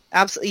 Yeah,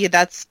 absolutely.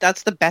 That's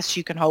the best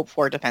you can hope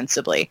for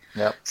defensively.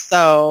 Yep.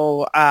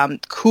 So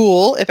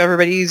cool if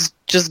everybody's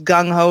just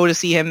gung ho to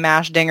see him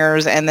mash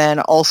dingers, and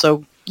then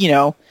also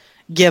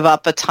give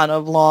up a ton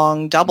of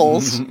long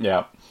doubles.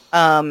 Yeah.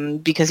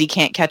 Because he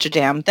can't catch a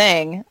damn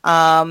thing.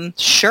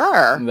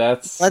 Sure.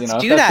 Let's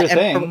do that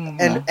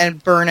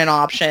and burn an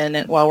option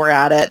while we're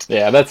at it.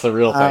 Yeah, that's the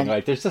real thing.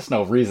 Like, there's just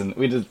no reason.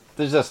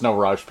 There's just no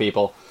rush,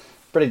 people.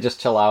 Pretty just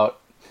chill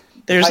out.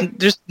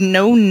 There's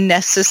no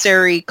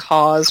necessary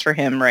cause for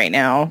him right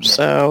now.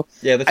 So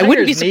yeah, I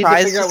wouldn't be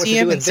surprised to see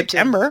him in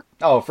September.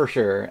 Oh, for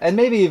sure. And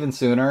maybe even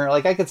sooner.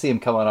 Like, I could see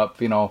him coming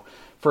up,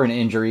 for an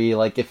injury.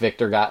 Like, if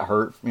Victor got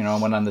hurt, went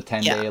on the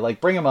 10-day.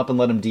 Like, bring him up and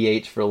let him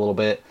DH for a little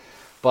bit.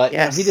 But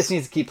he just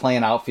needs to keep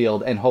playing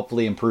outfield and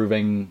hopefully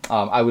improving.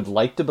 I would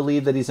like to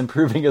believe that he's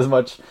improving as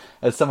much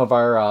as some of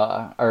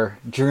our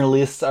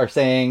journalists are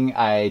saying.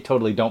 I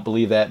totally don't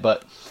believe that.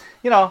 But,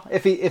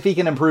 if he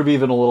can improve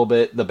even a little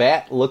bit, the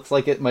bat looks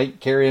like it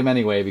might carry him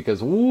anyway.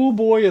 Because, ooh,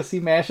 boy, is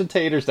he mashing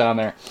taters down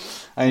there.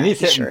 I mean,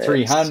 he's hitting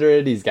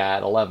 300. He's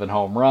got 11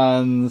 home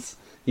runs.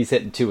 He's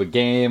hitting 2 a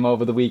game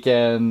over the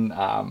weekend.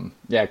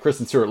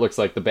 Kristen Stewart looks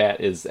like the bat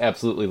is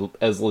absolutely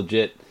as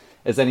legit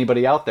as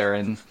anybody out there.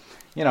 And...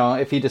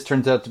 if he just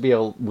turns out to be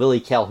a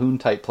Willie Calhoun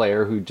type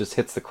player who just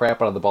hits the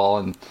crap out of the ball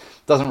and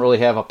doesn't really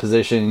have a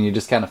position and you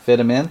just kind of fit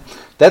him in,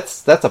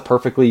 that's a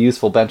perfectly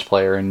useful bench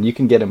player, and you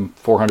can get him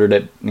 400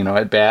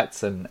 at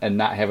bats and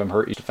not have him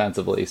hurt you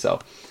defensively. So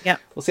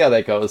we'll see how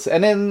that goes.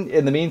 And then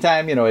in the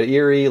meantime, at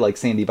Erie, like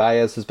Sandy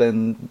Baez has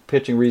been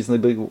pitching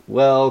reasonably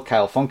well.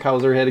 Kyle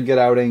Funkhauser had a good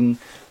outing.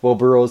 Will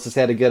Burrows has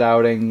had a good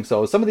outing.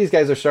 So some of these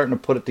guys are starting to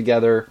put it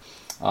together.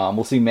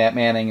 We'll see Matt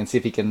Manning and see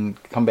if he can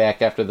come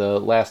back after the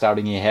last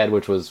outing he had,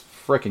 which was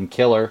frickin'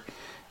 killer,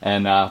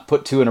 and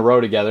put 2 in a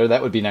row together.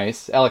 That would be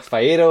nice. Alex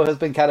Faedo has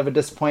been kind of a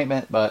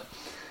disappointment, but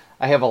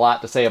I have a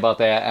lot to say about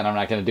that, and I'm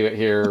not going to do it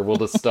here. We'll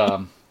just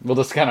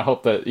kind of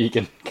hope that he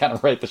can kind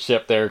of right the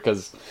ship there,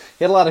 because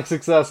he had a lot of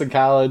success in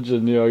college,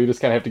 and you just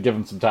kind of have to give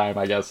him some time,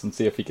 I guess, and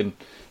see if he can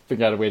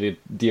figure out a way to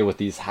deal with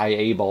these high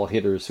A-ball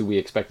hitters who we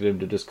expected him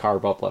to just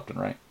carve up left and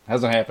right.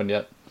 Hasn't happened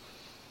yet.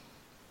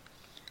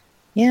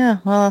 Yeah,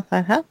 well,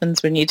 that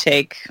happens when you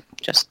take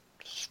just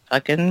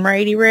fucking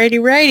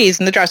righties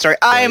in the draft. Sorry,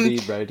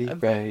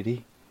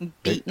 righty.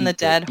 Beating the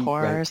dead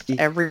horse.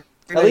 Everybody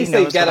at least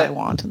knows what I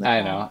want. I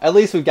know. At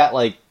least we've got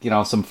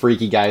some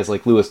freaky guys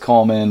like Lewis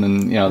Coleman,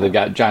 and they've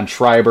got John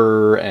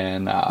Schreiber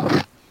and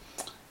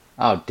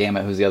oh damn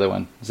it, who's the other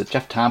one? Is it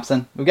Jeff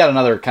Thompson? We've got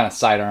another kind of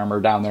side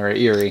armor down there at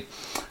Erie.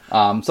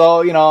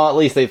 So at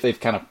least they've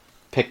kind of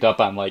picked up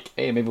on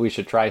hey, maybe we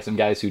should try some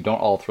guys who don't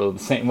all throw the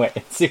same way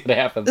and see what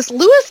happens. This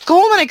Lewis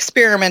Coleman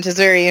experiment is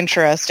very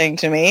interesting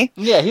to me.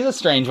 Yeah, he's a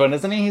strange one,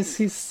 isn't he?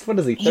 He's what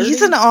is he, 30?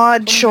 He's an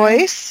odd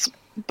choice,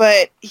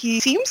 but he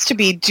seems to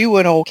be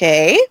doing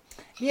okay.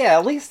 Yeah,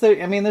 at least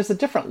there's a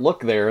different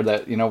look there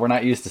that we're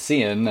not used to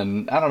seeing,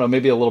 and I don't know,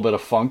 maybe a little bit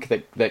of funk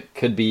that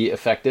could be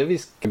effective.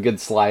 He's a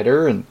good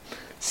slider and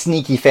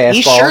sneaky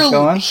fastball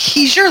going.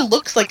 He sure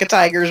looks like a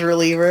Tigers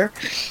reliever.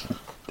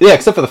 Yeah,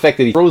 except for the fact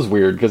that he throws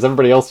weird, because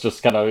everybody else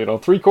just kind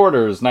of,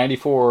 3/4,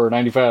 94,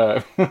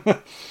 95.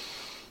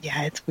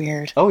 Yeah, it's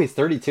weird. Oh, he's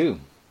 32.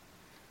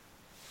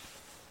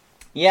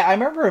 Yeah, I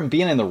remember him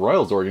being in the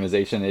Royals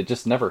organization. It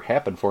just never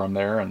happened for him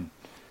there, and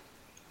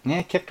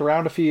kicked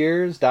around a few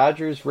years.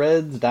 Dodgers,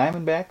 Reds,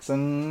 Diamondbacks,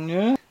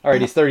 and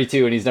Alright, he's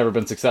 32 and he's never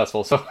been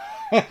successful, so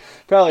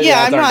probably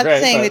yeah, I'm not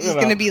saying that he's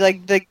going to be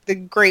like the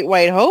great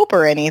white hope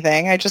or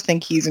anything. I just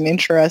think he's an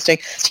interesting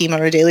team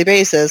on a daily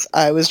basis.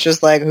 I was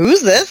just like,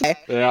 who's this?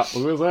 Yeah,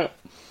 who is that?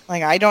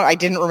 Like, I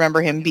didn't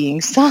remember him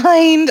being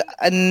signed.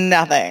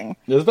 Nothing.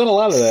 There's been a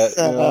lot of that.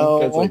 So...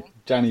 guys like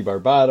Johnny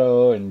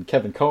Barbado and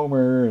Kevin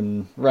Comer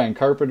and Ryan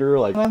Carpenter,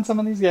 on some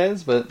of these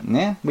guys, but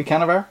yeah, we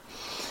kind of are.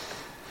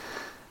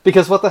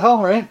 Because what the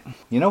hell, right?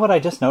 You know what I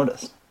just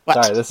noticed?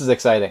 What? Sorry, this is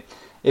exciting.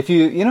 If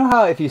you know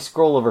how if you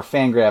scroll over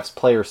Fangraph's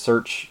player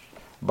search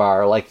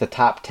bar, the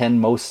top 10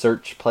 most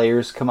searched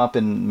players come up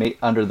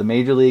under the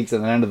major leagues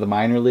and then under the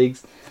minor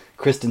leagues.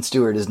 Kristen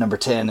Stewart is number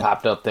 10,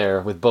 popped up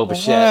there with Bo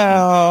Bichette,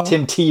 Wow.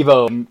 Tim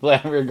Tebow, and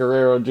Vladimir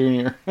Guerrero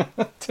Jr.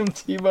 Tim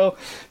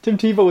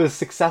Tebow is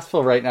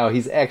successful right now.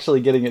 He's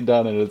actually getting it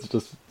done, and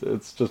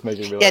it's just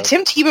making me laugh. Yeah,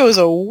 Tim Tebow is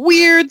a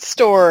weird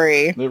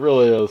story. It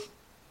really is.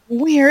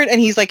 Weird,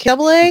 and he's like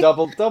double A?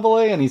 Double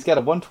A, and he's got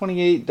a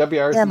 128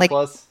 WRC like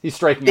plus. He's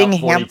striking out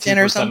 42% or of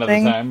the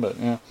something. time, but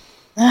yeah.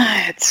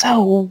 It's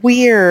so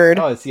weird.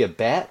 Oh, is he a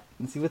bat?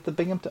 Is he with the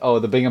Binghamton? Oh,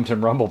 the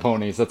Binghamton Rumble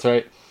Ponies. That's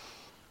right.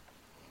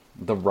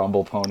 The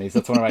Rumble Ponies.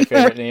 That's one of my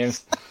favorite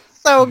names.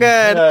 So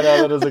good. Yeah,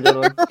 no, that is a good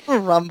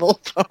one. Rumble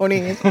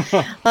ponies.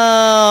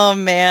 Oh,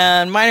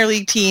 man. Minor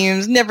league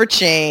teams never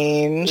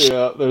change.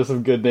 Yeah, there's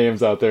some good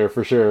names out there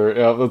for sure.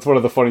 Yeah, that's one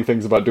of the funny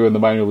things about doing the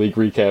minor league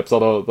recaps,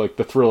 although like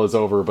the thrill is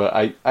over, but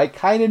I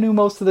kind of knew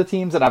most of the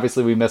teams, and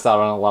obviously we miss out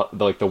on a lot,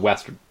 like the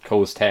West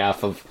Coast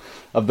half of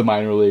the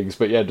minor leagues,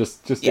 but yeah,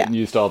 just getting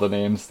used to all the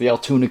names. The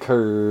Altoona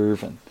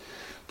Curve, and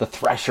the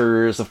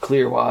Threshers of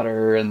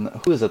Clearwater, and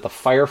who is it? The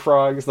Fire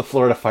Frogs? The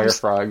Florida Fire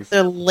Frogs.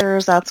 The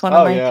Litters, that's one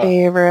of my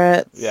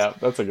favorites. Yeah,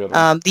 that's a good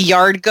one. The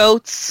Yard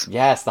Goats.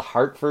 Yes, the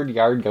Hartford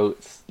Yard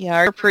Goats. Yeah,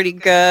 are pretty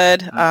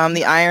good.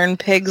 The Iron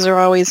Pigs are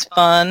always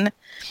fun.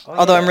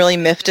 Although I'm really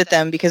miffed at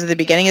them because at the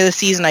beginning of the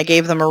season I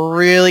gave them a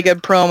really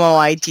good promo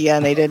idea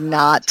and they did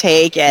not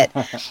take it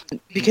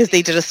because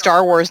they did a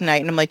Star Wars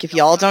night and I'm like, if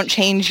y'all don't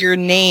change your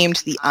name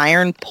to the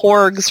Iron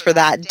Porgs for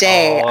that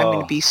day, I'm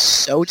going to be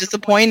so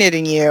disappointed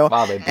in you.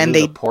 Wow, and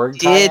they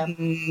did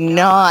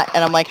not.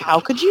 And I'm like, how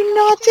could you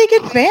not take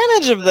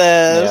advantage of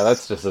this? Yeah,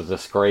 that's just a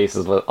disgrace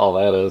is what all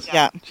that is.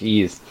 Yeah.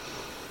 Jeez.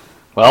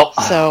 Well.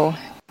 So,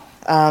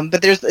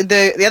 but there's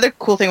the other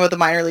cool thing with the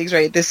minor leagues,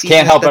 right? This season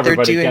can't help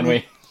everybody, can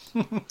we?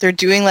 They're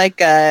doing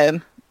like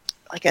a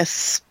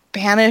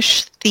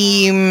Spanish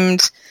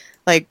themed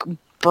like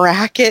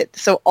bracket.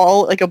 So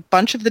all like a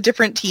bunch of the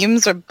different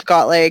teams have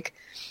got like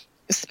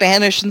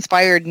Spanish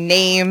inspired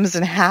names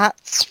and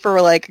hats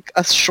for like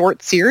a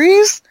short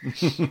series.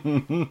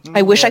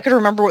 I wish I could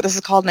remember what this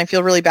is called and I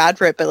feel really bad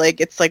for it, but like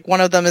it's like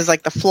one of them is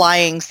like the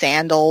flying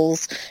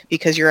sandals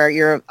because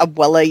your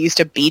abuela used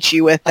to beat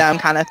you with them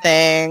kind of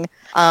thing.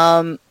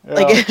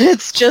 Like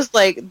it's just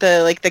like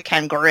the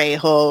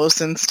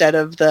cangrejos instead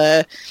of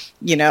the,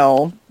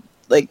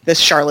 like the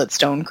Charlotte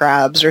Stone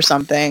Crabs or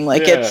something.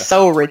 Like it's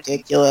so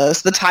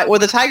ridiculous. The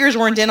Tigers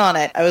weren't in on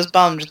it. I was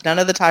bummed. None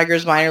of the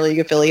Tigers minor league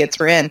affiliates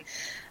were in.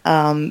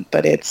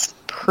 But it's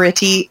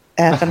pretty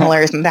effing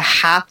hilarious. And the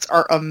hats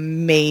are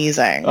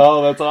amazing.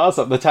 Oh, that's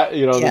awesome. The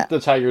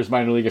Tigers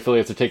minor league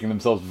affiliates are taking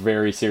themselves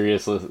very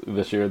seriously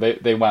this year.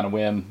 They want to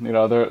win.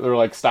 They're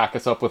like, stock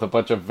us up with a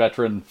bunch of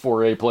veteran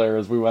 4A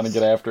players. We want to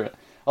get after it.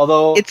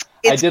 Although it's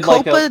I did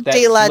Copa like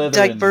de la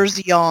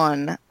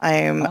Diversión. I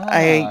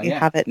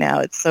have it now.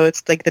 It's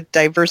like the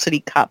Diversity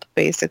Cup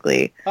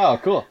basically. Oh,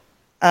 cool.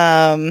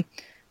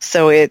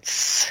 So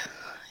it's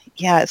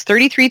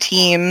 33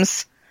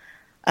 teams.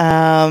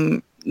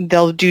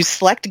 They'll do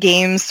select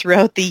games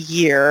throughout the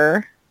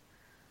year.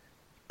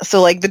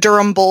 So like the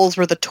Durham Bulls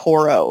were the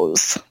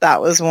Toros. That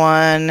was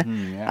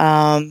one.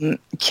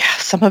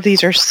 Some of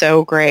these are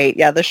so great.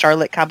 Yeah, the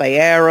Charlotte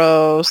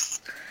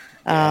Caballeros.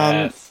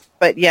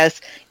 But yes,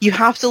 you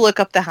have to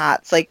look up the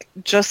hats. Like,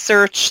 just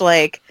search,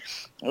 like,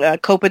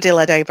 Copa de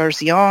la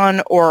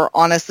Diversión, or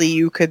honestly,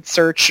 you could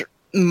search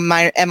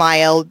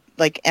MILB,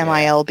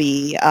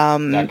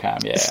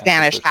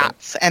 Spanish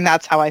hats, and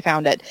that's how I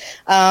found it.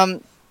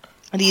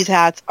 These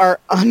hats are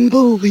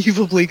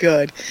unbelievably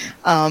good,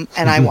 and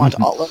I want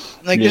all of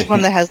them. Like, there's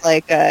one that has,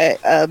 like,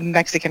 a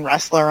Mexican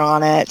wrestler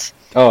on it.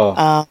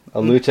 Oh,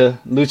 a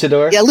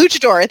luchador? Yeah,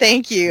 luchador,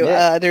 thank you.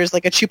 Yeah. There's,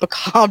 like, a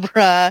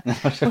chupacabra.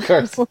 Of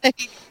course.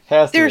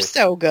 They're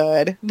so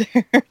good.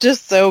 They're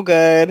just so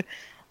good.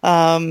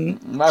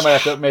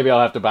 Maybe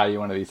I'll have to buy you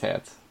one of these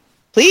hats.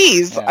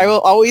 Please. Yeah. I will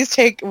always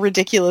take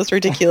ridiculous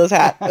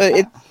hat.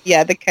 The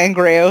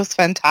Cangrejos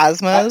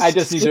Fantasmas. I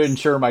just need to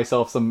ensure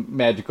myself some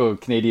magical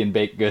Canadian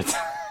baked goods.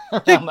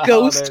 The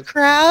ghost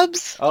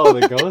crabs. Oh,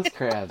 the ghost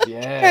crabs,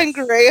 yes.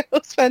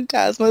 Cangrejos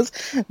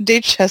Fantasmas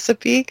de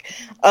Chesapeake.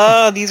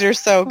 Oh, these are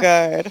so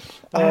good.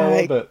 I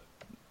love it.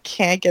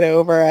 Can't get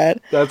over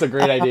it. That's a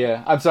great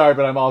idea. I'm sorry,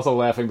 but I'm also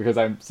laughing because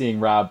I'm seeing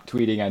Rob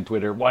tweeting on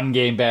Twitter, 1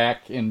 game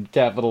back in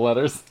capital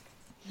letters.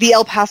 The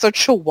El Paso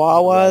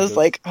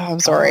Chihuahuas, I'm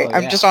sorry.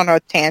 I'm just on a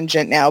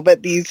tangent now,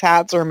 but these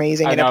hats are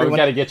amazing. I know, we've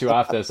got to get you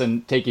off this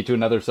and take you to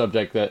another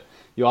subject that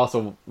you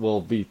also will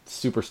be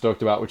super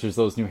stoked about, which is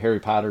those new Harry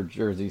Potter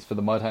jerseys for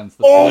the Mud Hens.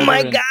 Oh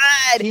my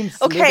god! Team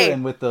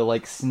Slytherin with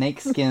the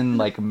snakeskin,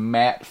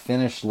 matte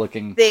finish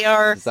looking. They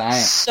are design.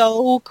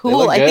 So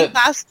cool. I think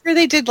last year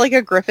they did a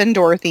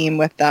Gryffindor theme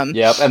with them.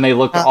 Yep, and they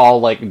look all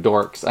like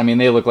dorks. I mean,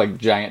 they look like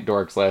giant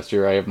dorks last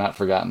year. I have not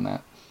forgotten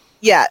that.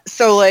 Yeah,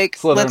 so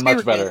Slytherin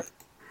much better.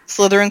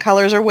 Slytherin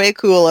colors are way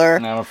cooler.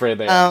 I'm afraid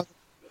they are.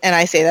 And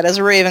I say that as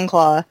a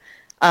Ravenclaw.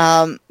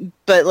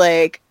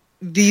 But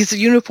these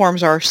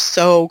uniforms are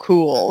so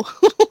cool.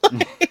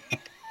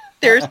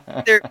 They're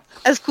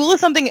as cool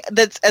as something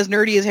that's as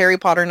nerdy as Harry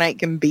Potter Night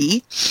can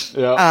be.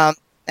 Yeah.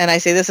 And I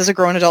say this as a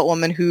grown adult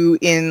woman who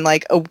in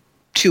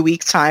 2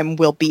 weeks time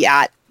will be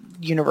at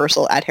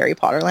Universal at Harry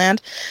Potter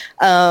Land.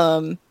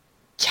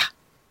 Yeah,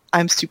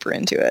 I'm super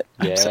into it.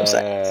 I'm so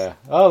excited.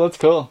 Oh, that's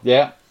cool.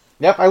 Yeah.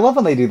 Yep, I love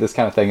when they do this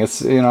kind of thing.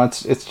 It's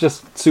it's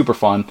just super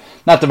fun.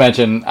 Not to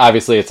mention,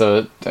 obviously, it's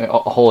a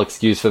whole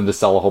excuse for them to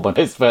sell a whole bunch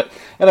of this,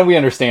 and then we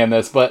understand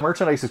this, but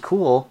merchandise is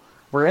cool.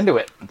 We're into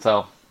it.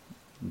 So,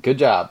 good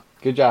job.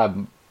 Good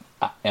job,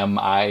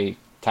 M-I,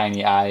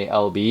 tiny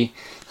I-L-B.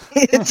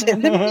 It's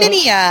in the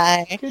mini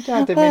eye. Good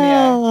job, the mini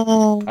eye.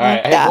 All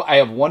right, I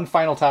have one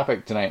final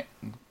topic tonight.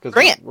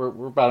 Because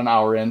we're about an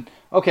hour in.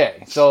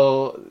 Okay,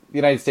 so the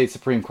United States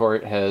Supreme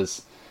Court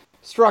has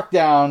struck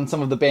down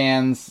some of the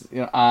bans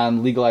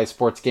on legalized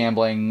sports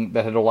gambling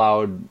that had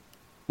allowed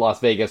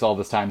Las Vegas all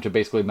this time to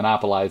basically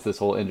monopolize this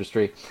whole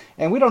industry.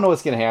 And we don't know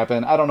what's going to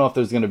happen. I don't know if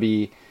there's going to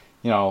be,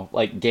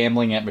 like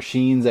gambling at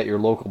machines at your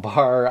local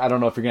bar. I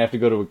don't know if you're going to have to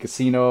go to a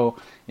casino.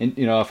 And,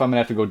 if I'm going to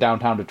have to go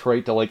downtown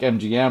Detroit to like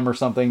MGM or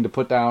something to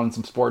put down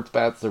some sports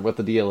bets or what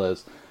the deal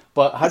is.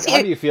 But how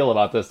do you feel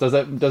about this? Does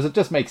it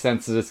just make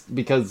sense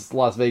because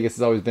Las Vegas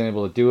has always been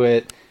able to do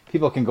it?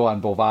 People can go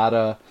on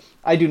Bovada.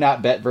 I do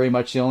not bet very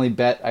much. The only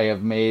bet I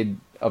have made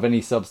of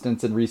any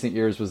substance in recent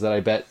years was that I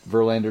bet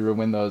Verlander to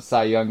win the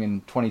Cy Young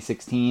in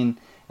 2016,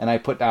 and I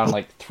put down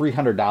like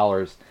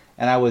 $300,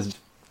 and I was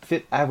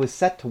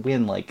set to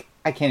win like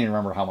I can't even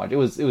remember how much. It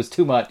was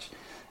too much,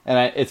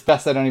 and it's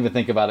best I don't even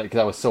think about it because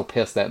I was so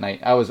pissed that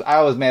night. I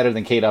was madder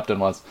than Kate Upton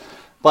was,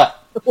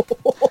 but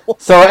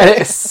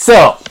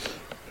so.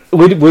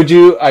 Would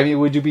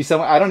you be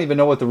someone? I don't even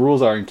know what the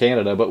rules are in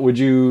Canada, but would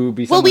you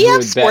be someone? Well, we who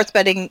have would sports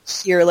bet? betting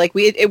here. Like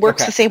it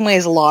works the same way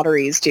as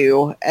lotteries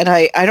do, and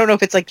I don't know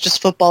if it's like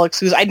just football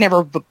exclusive. I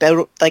never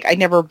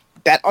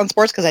bet on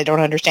sports because I don't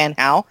understand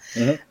how.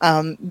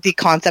 Mm-hmm. The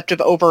concept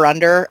of over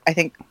under. I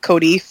think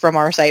Cody from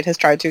our site has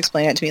tried to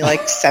explain it to me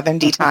like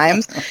 70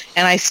 times,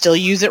 and I still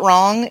use it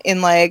wrong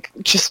in like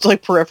just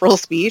like peripheral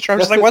speech. I'm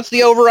just like, what's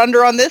the over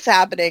under on this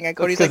happening? And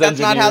Cody's like, that's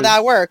not how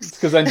that works. It's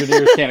because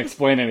engineers can't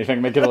explain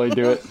anything; they can only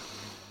do it.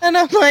 And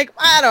I'm like,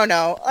 I don't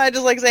know. I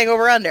just like saying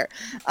over under.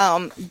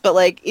 But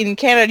like in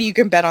Canada, you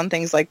can bet on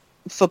things like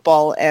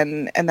football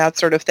and that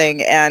sort of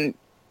thing, and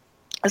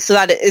so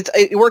that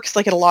it works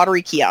like at a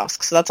lottery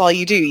kiosk. So that's all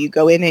you do. You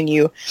go in and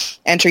you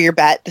enter your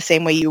bet the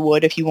same way you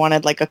would if you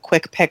wanted like a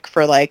quick pick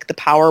for like the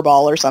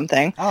Powerball or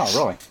something. Oh,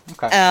 really?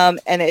 Okay.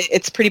 And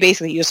it's pretty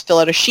basic. You just fill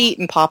out a sheet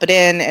and pop it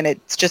in, and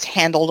it's just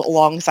handled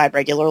alongside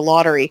regular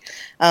lottery.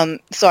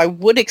 So I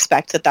would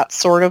expect that that's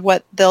sort of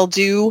what they'll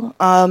do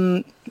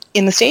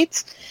in the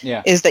States.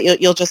 Yeah. Is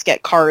that you'll just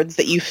get cards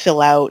that you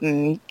fill out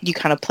and you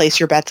kind of place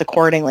your bets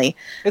accordingly.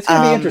 It's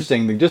going to be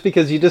interesting, just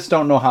because you just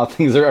don't know how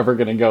things are ever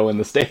going to go in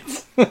the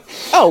States.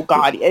 Oh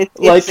God,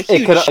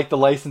 the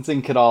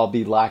licensing could all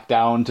be locked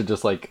down to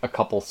just like a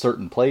couple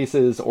certain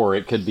places, or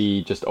it could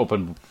be just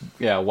open,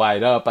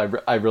 wide up.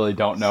 I really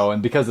don't know.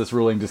 And because this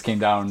ruling just came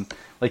down,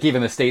 like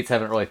even the states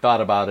haven't really thought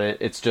about it.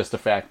 It's just a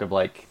fact of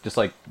like just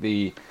like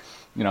the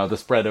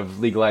spread of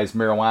legalized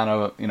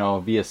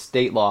marijuana, via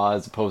state law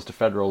as opposed to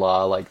federal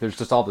law. Like, there's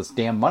just all this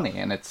damn money,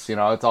 and it's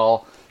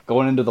all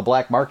going into the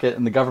black market,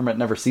 and the government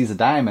never sees a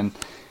dime. And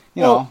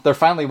they're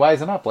finally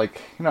wising up.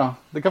 Like,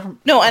 the government.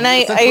 No, and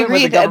I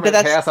agree that, but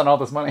that's pass on all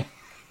this money.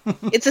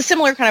 It's a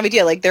similar kind of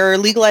idea. Like, they're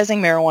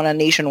legalizing marijuana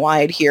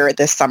nationwide here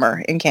this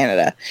summer in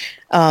Canada.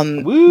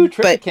 Woo!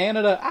 Trip to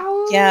Canada.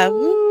 Ow! Yeah.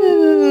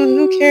 Woo,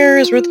 who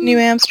cares? We're the New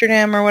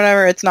Amsterdam or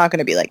whatever. It's not going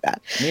to be like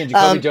that. Me and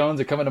Jacoby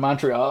Jones are coming to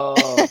Montreal.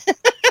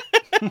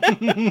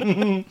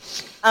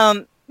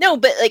 No,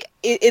 but like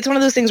it's one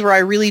of those things where I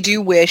really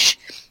do wish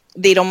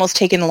they'd almost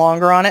taken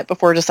longer on it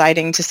before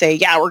deciding to say,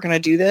 yeah, we're going to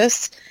do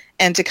this,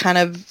 and to kind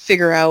of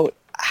figure out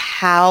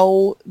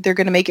how they're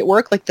going to make it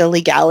work, like the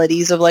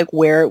legalities of like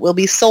where it will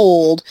be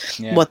sold,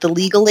 what the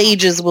legal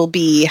ages will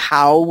be,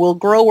 how will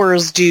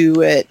growers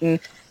do it, and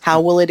how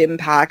will it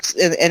impact,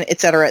 and et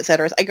cetera, et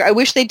cetera. I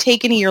wish they'd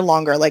taken a year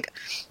longer. Like,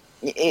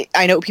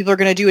 I know people are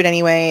going to do it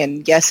anyway,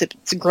 and yes,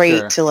 it's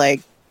great to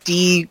like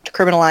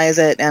decriminalize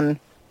it and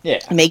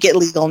make it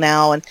legal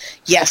now, and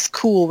yes,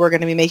 cool, we're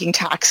going to be making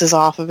taxes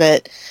off of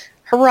it.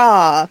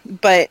 Hurrah!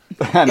 But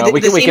I know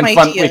we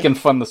can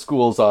fund the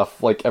schools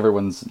off like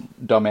everyone's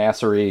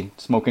dumbassery,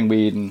 smoking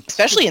weed, and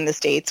especially in the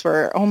States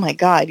where, oh my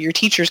God, your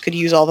teachers could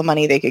use all the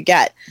money they could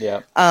get. Yeah.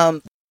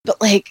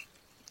 But like,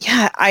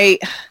 yeah, I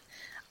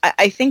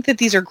think that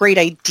these are great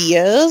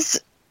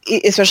ideas,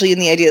 especially in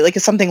the idea like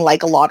something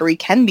like a lottery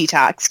can be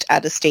taxed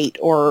at a state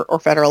or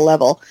federal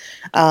level.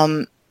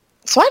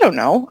 So I don't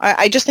know.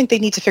 I just think they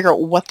need to figure out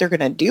what they're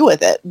going to do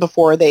with it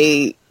before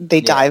they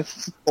dive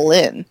full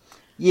in.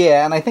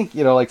 Yeah, and I think,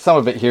 like some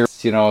of it here,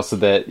 so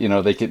that,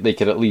 they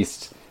could at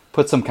least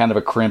put some kind of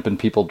a crimp in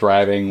people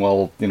driving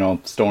while,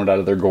 stoned out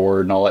of their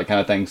gourd and all that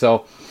kind of thing.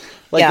 So,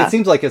 like, it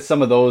seems like as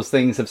some of those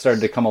things have started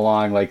to come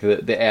along, like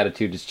the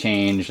attitude has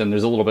changed, and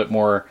there's a little bit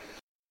more,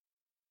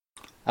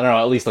 I don't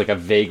know, at least like a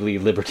vaguely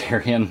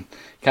libertarian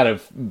kind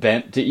of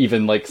bent to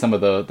even like some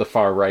of the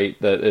far right,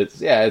 that it's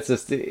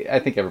just, I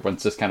think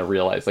everyone's just kind of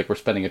realized like we're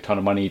spending a ton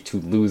of money to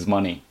lose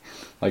money.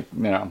 Like,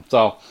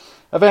 so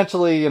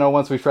eventually,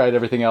 once we've tried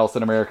everything else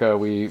in America,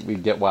 we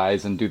get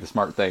wise and do the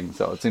smart thing.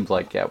 So it seems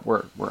like, yeah,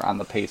 we're on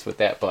the pace with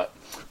that. But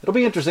it'll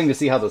be interesting to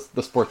see how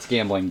the sports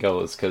gambling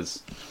goes,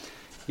 because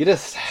you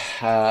just,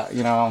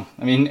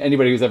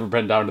 anybody who's ever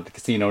been down to the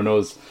casino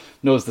knows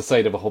the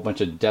sight of a whole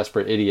bunch of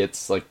desperate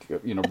idiots,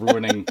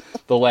 ruining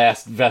the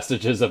last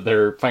vestiges of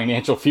their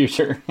financial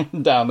future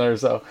down there.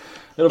 So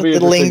it'll be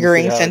the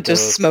lingering to scent of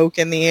smoke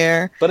in the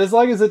air. But as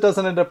long as it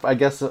doesn't end up, I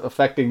guess,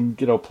 affecting,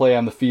 play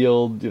on the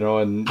field,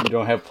 and you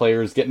don't have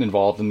players getting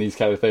involved in these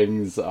kind of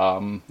things,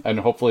 and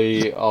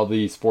hopefully all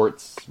the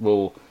sports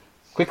will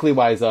quickly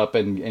wise up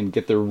and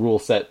get their rule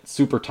set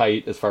super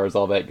tight as far as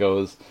all that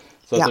goes.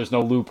 So if there's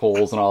no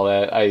loopholes and all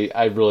that,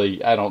 I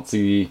don't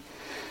see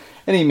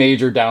any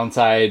major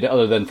downside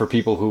other than for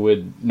people who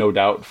would no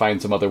doubt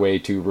find some other way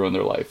to ruin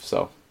their life.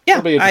 So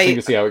it'll be interesting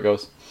to see how it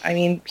goes. I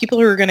mean, people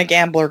who are going to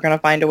gamble are going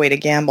to find a way to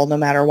gamble no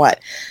matter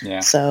what. Yeah.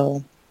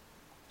 So.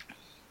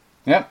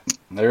 Yep,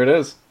 there it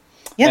is.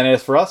 Yep. And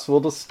as for us, we'll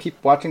just keep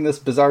watching this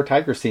bizarre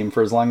Tigers team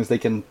for as long as they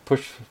can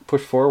push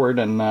forward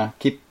and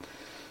keep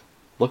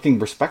looking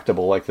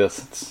respectable like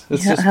this.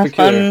 It's just have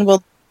peculiar.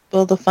 Fun.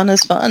 Well, the fun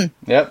is fun.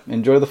 Yep,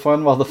 enjoy the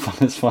fun while the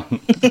fun is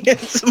fun.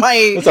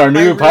 It's our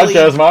new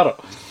podcast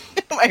motto.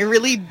 My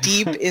really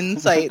deep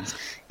insights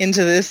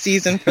into this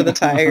season for the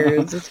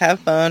Tigers is have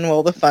fun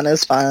while the fun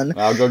is fun.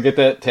 I'll go get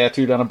that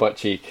tattooed on a butt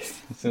cheek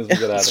as soon as we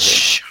get out of here.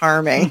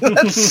 Charming.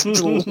 That's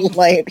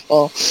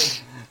delightful.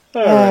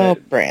 Right.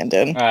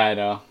 Brandon. I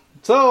know.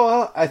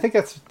 So I think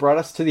that's brought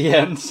us to the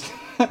end.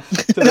 I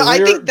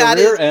think that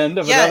is end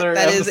of another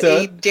that episode.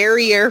 Is a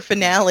derriere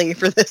finale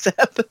for this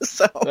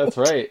episode. That's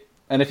right.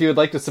 And if you would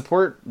like to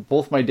support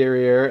both my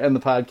derriere and the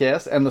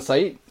podcast and the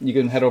site, you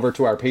can head over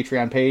to our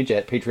Patreon page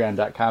at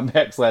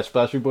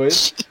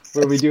patreon.com/BlessYouBoys,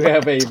 where we do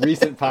have a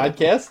recent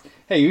podcast.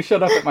 Hey, you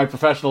shut up at my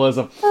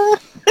professionalism.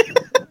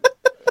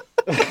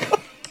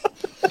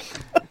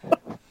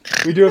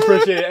 We do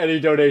appreciate any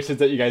donations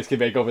that you guys can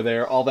make over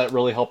there. All that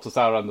really helps us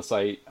out on the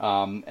site.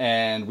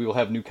 And we will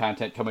have new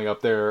content coming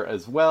up there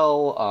as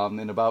well.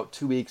 In about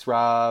 2 weeks,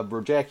 Rob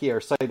or Jackie,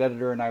 our site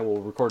editor, and I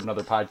will record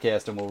another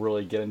podcast, and we'll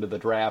really get into the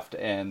draft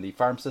and the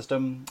farm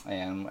system,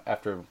 and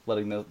after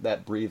letting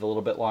that breathe a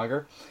little bit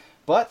longer.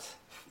 But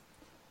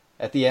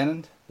at the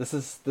end, this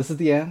is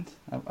the end.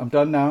 I'm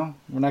done now.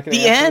 We're not going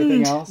to ask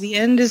anything else. The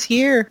end is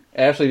here.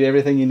 Ashley, do you have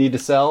anything you need to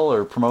sell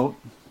or promote?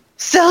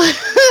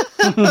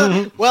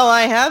 Well,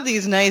 I have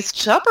these nice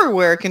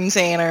Tupperware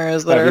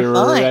containers that are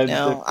fine.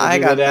 I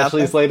got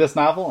Ashley's latest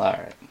novel? All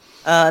right.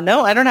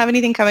 No, I don't have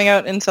anything coming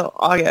out until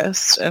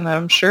August, and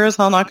I'm sure as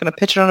hell not going to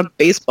pitch it on a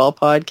baseball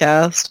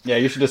podcast. Yeah,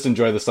 you should just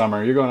enjoy the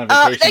summer. You're going on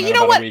vacation you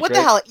know what? Week, what right?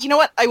 the hell? You know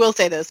what? I will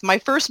say this. My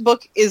first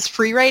book is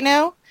free right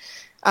now.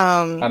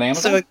 On Amazon?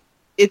 So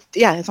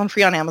it's on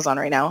free on Amazon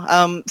right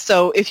now.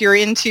 So if you're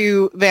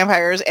into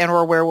vampires and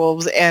or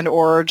werewolves and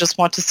or just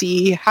want to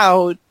see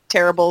how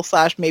terrible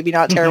 / maybe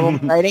not terrible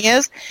writing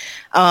is,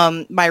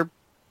 my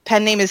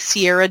pen name is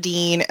Sierra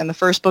Dean, and the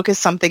first book is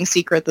Something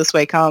Secret This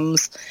Way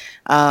Comes.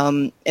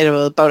 It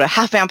was about a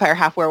half vampire,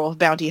 half werewolf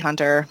bounty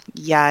hunter.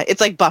 Yeah, it's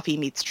like Buffy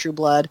meets True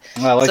Blood.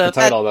 Well, I like the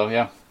title, though,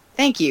 yeah.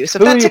 Thank you. So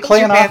who are you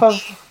playing off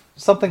of?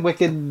 Something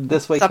Wicked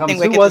This Way Comes.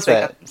 Who was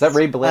that? Is that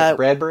Ray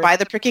Bradbury? By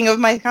the Pricking of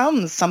My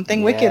Thumbs.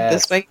 Something Wicked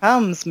This Way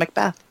Comes.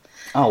 Macbeth.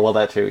 Oh, well,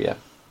 that too, yeah.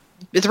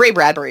 It's Ray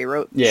Bradbury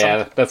wrote. Yeah,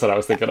 something. That's what I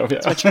was thinking of. Yeah,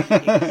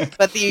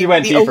 but you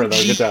went deeper OG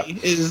though. Good job.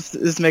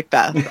 Is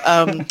Macbeth.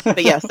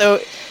 But yeah,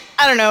 so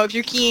I don't know if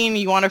you're keen.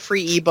 You want a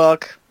free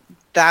ebook?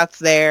 That's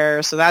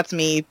there. So that's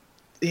me,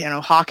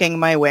 hawking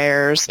my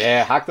wares.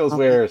 Yeah, hawk those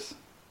wares.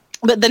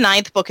 But the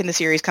 9th book in the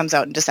series comes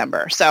out in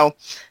December, so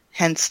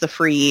hence the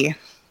free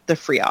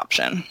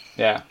option.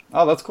 Yeah.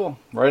 Oh, that's cool.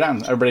 Right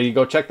on. Everybody,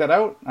 go check that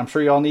out. I'm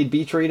sure you all need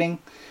beach reading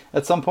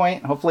at some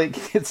point. Hopefully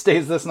it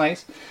stays this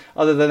nice.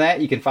 Other than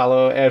that, you can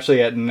follow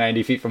Ashley at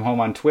 90 Feet From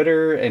Home on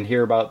Twitter and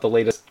hear about the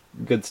latest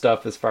good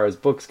stuff as far as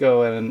books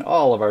go and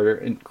all of our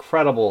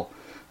incredible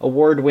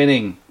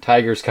award-winning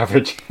Tigers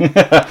coverage.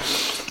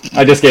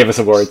 I just gave us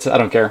awards. I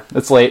don't care.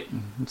 It's late.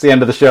 It's the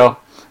end of the show.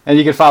 And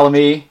you can follow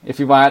me if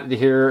you want to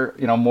hear,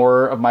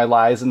 more of my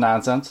lies and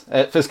nonsense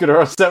at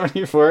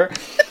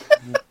Fiscadoro74.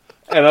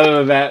 And other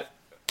than that,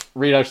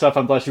 read our stuff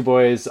on Bless You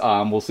Boys.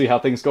 We'll see how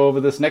things go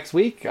over this next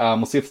week.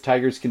 We'll see if the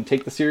Tigers can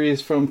take the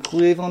series from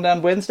Cleveland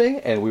on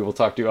Wednesday, and we will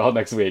talk to you all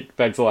next week.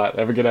 Thanks a lot.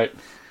 Have a good night.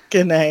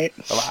 Good night.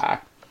 Bye-bye.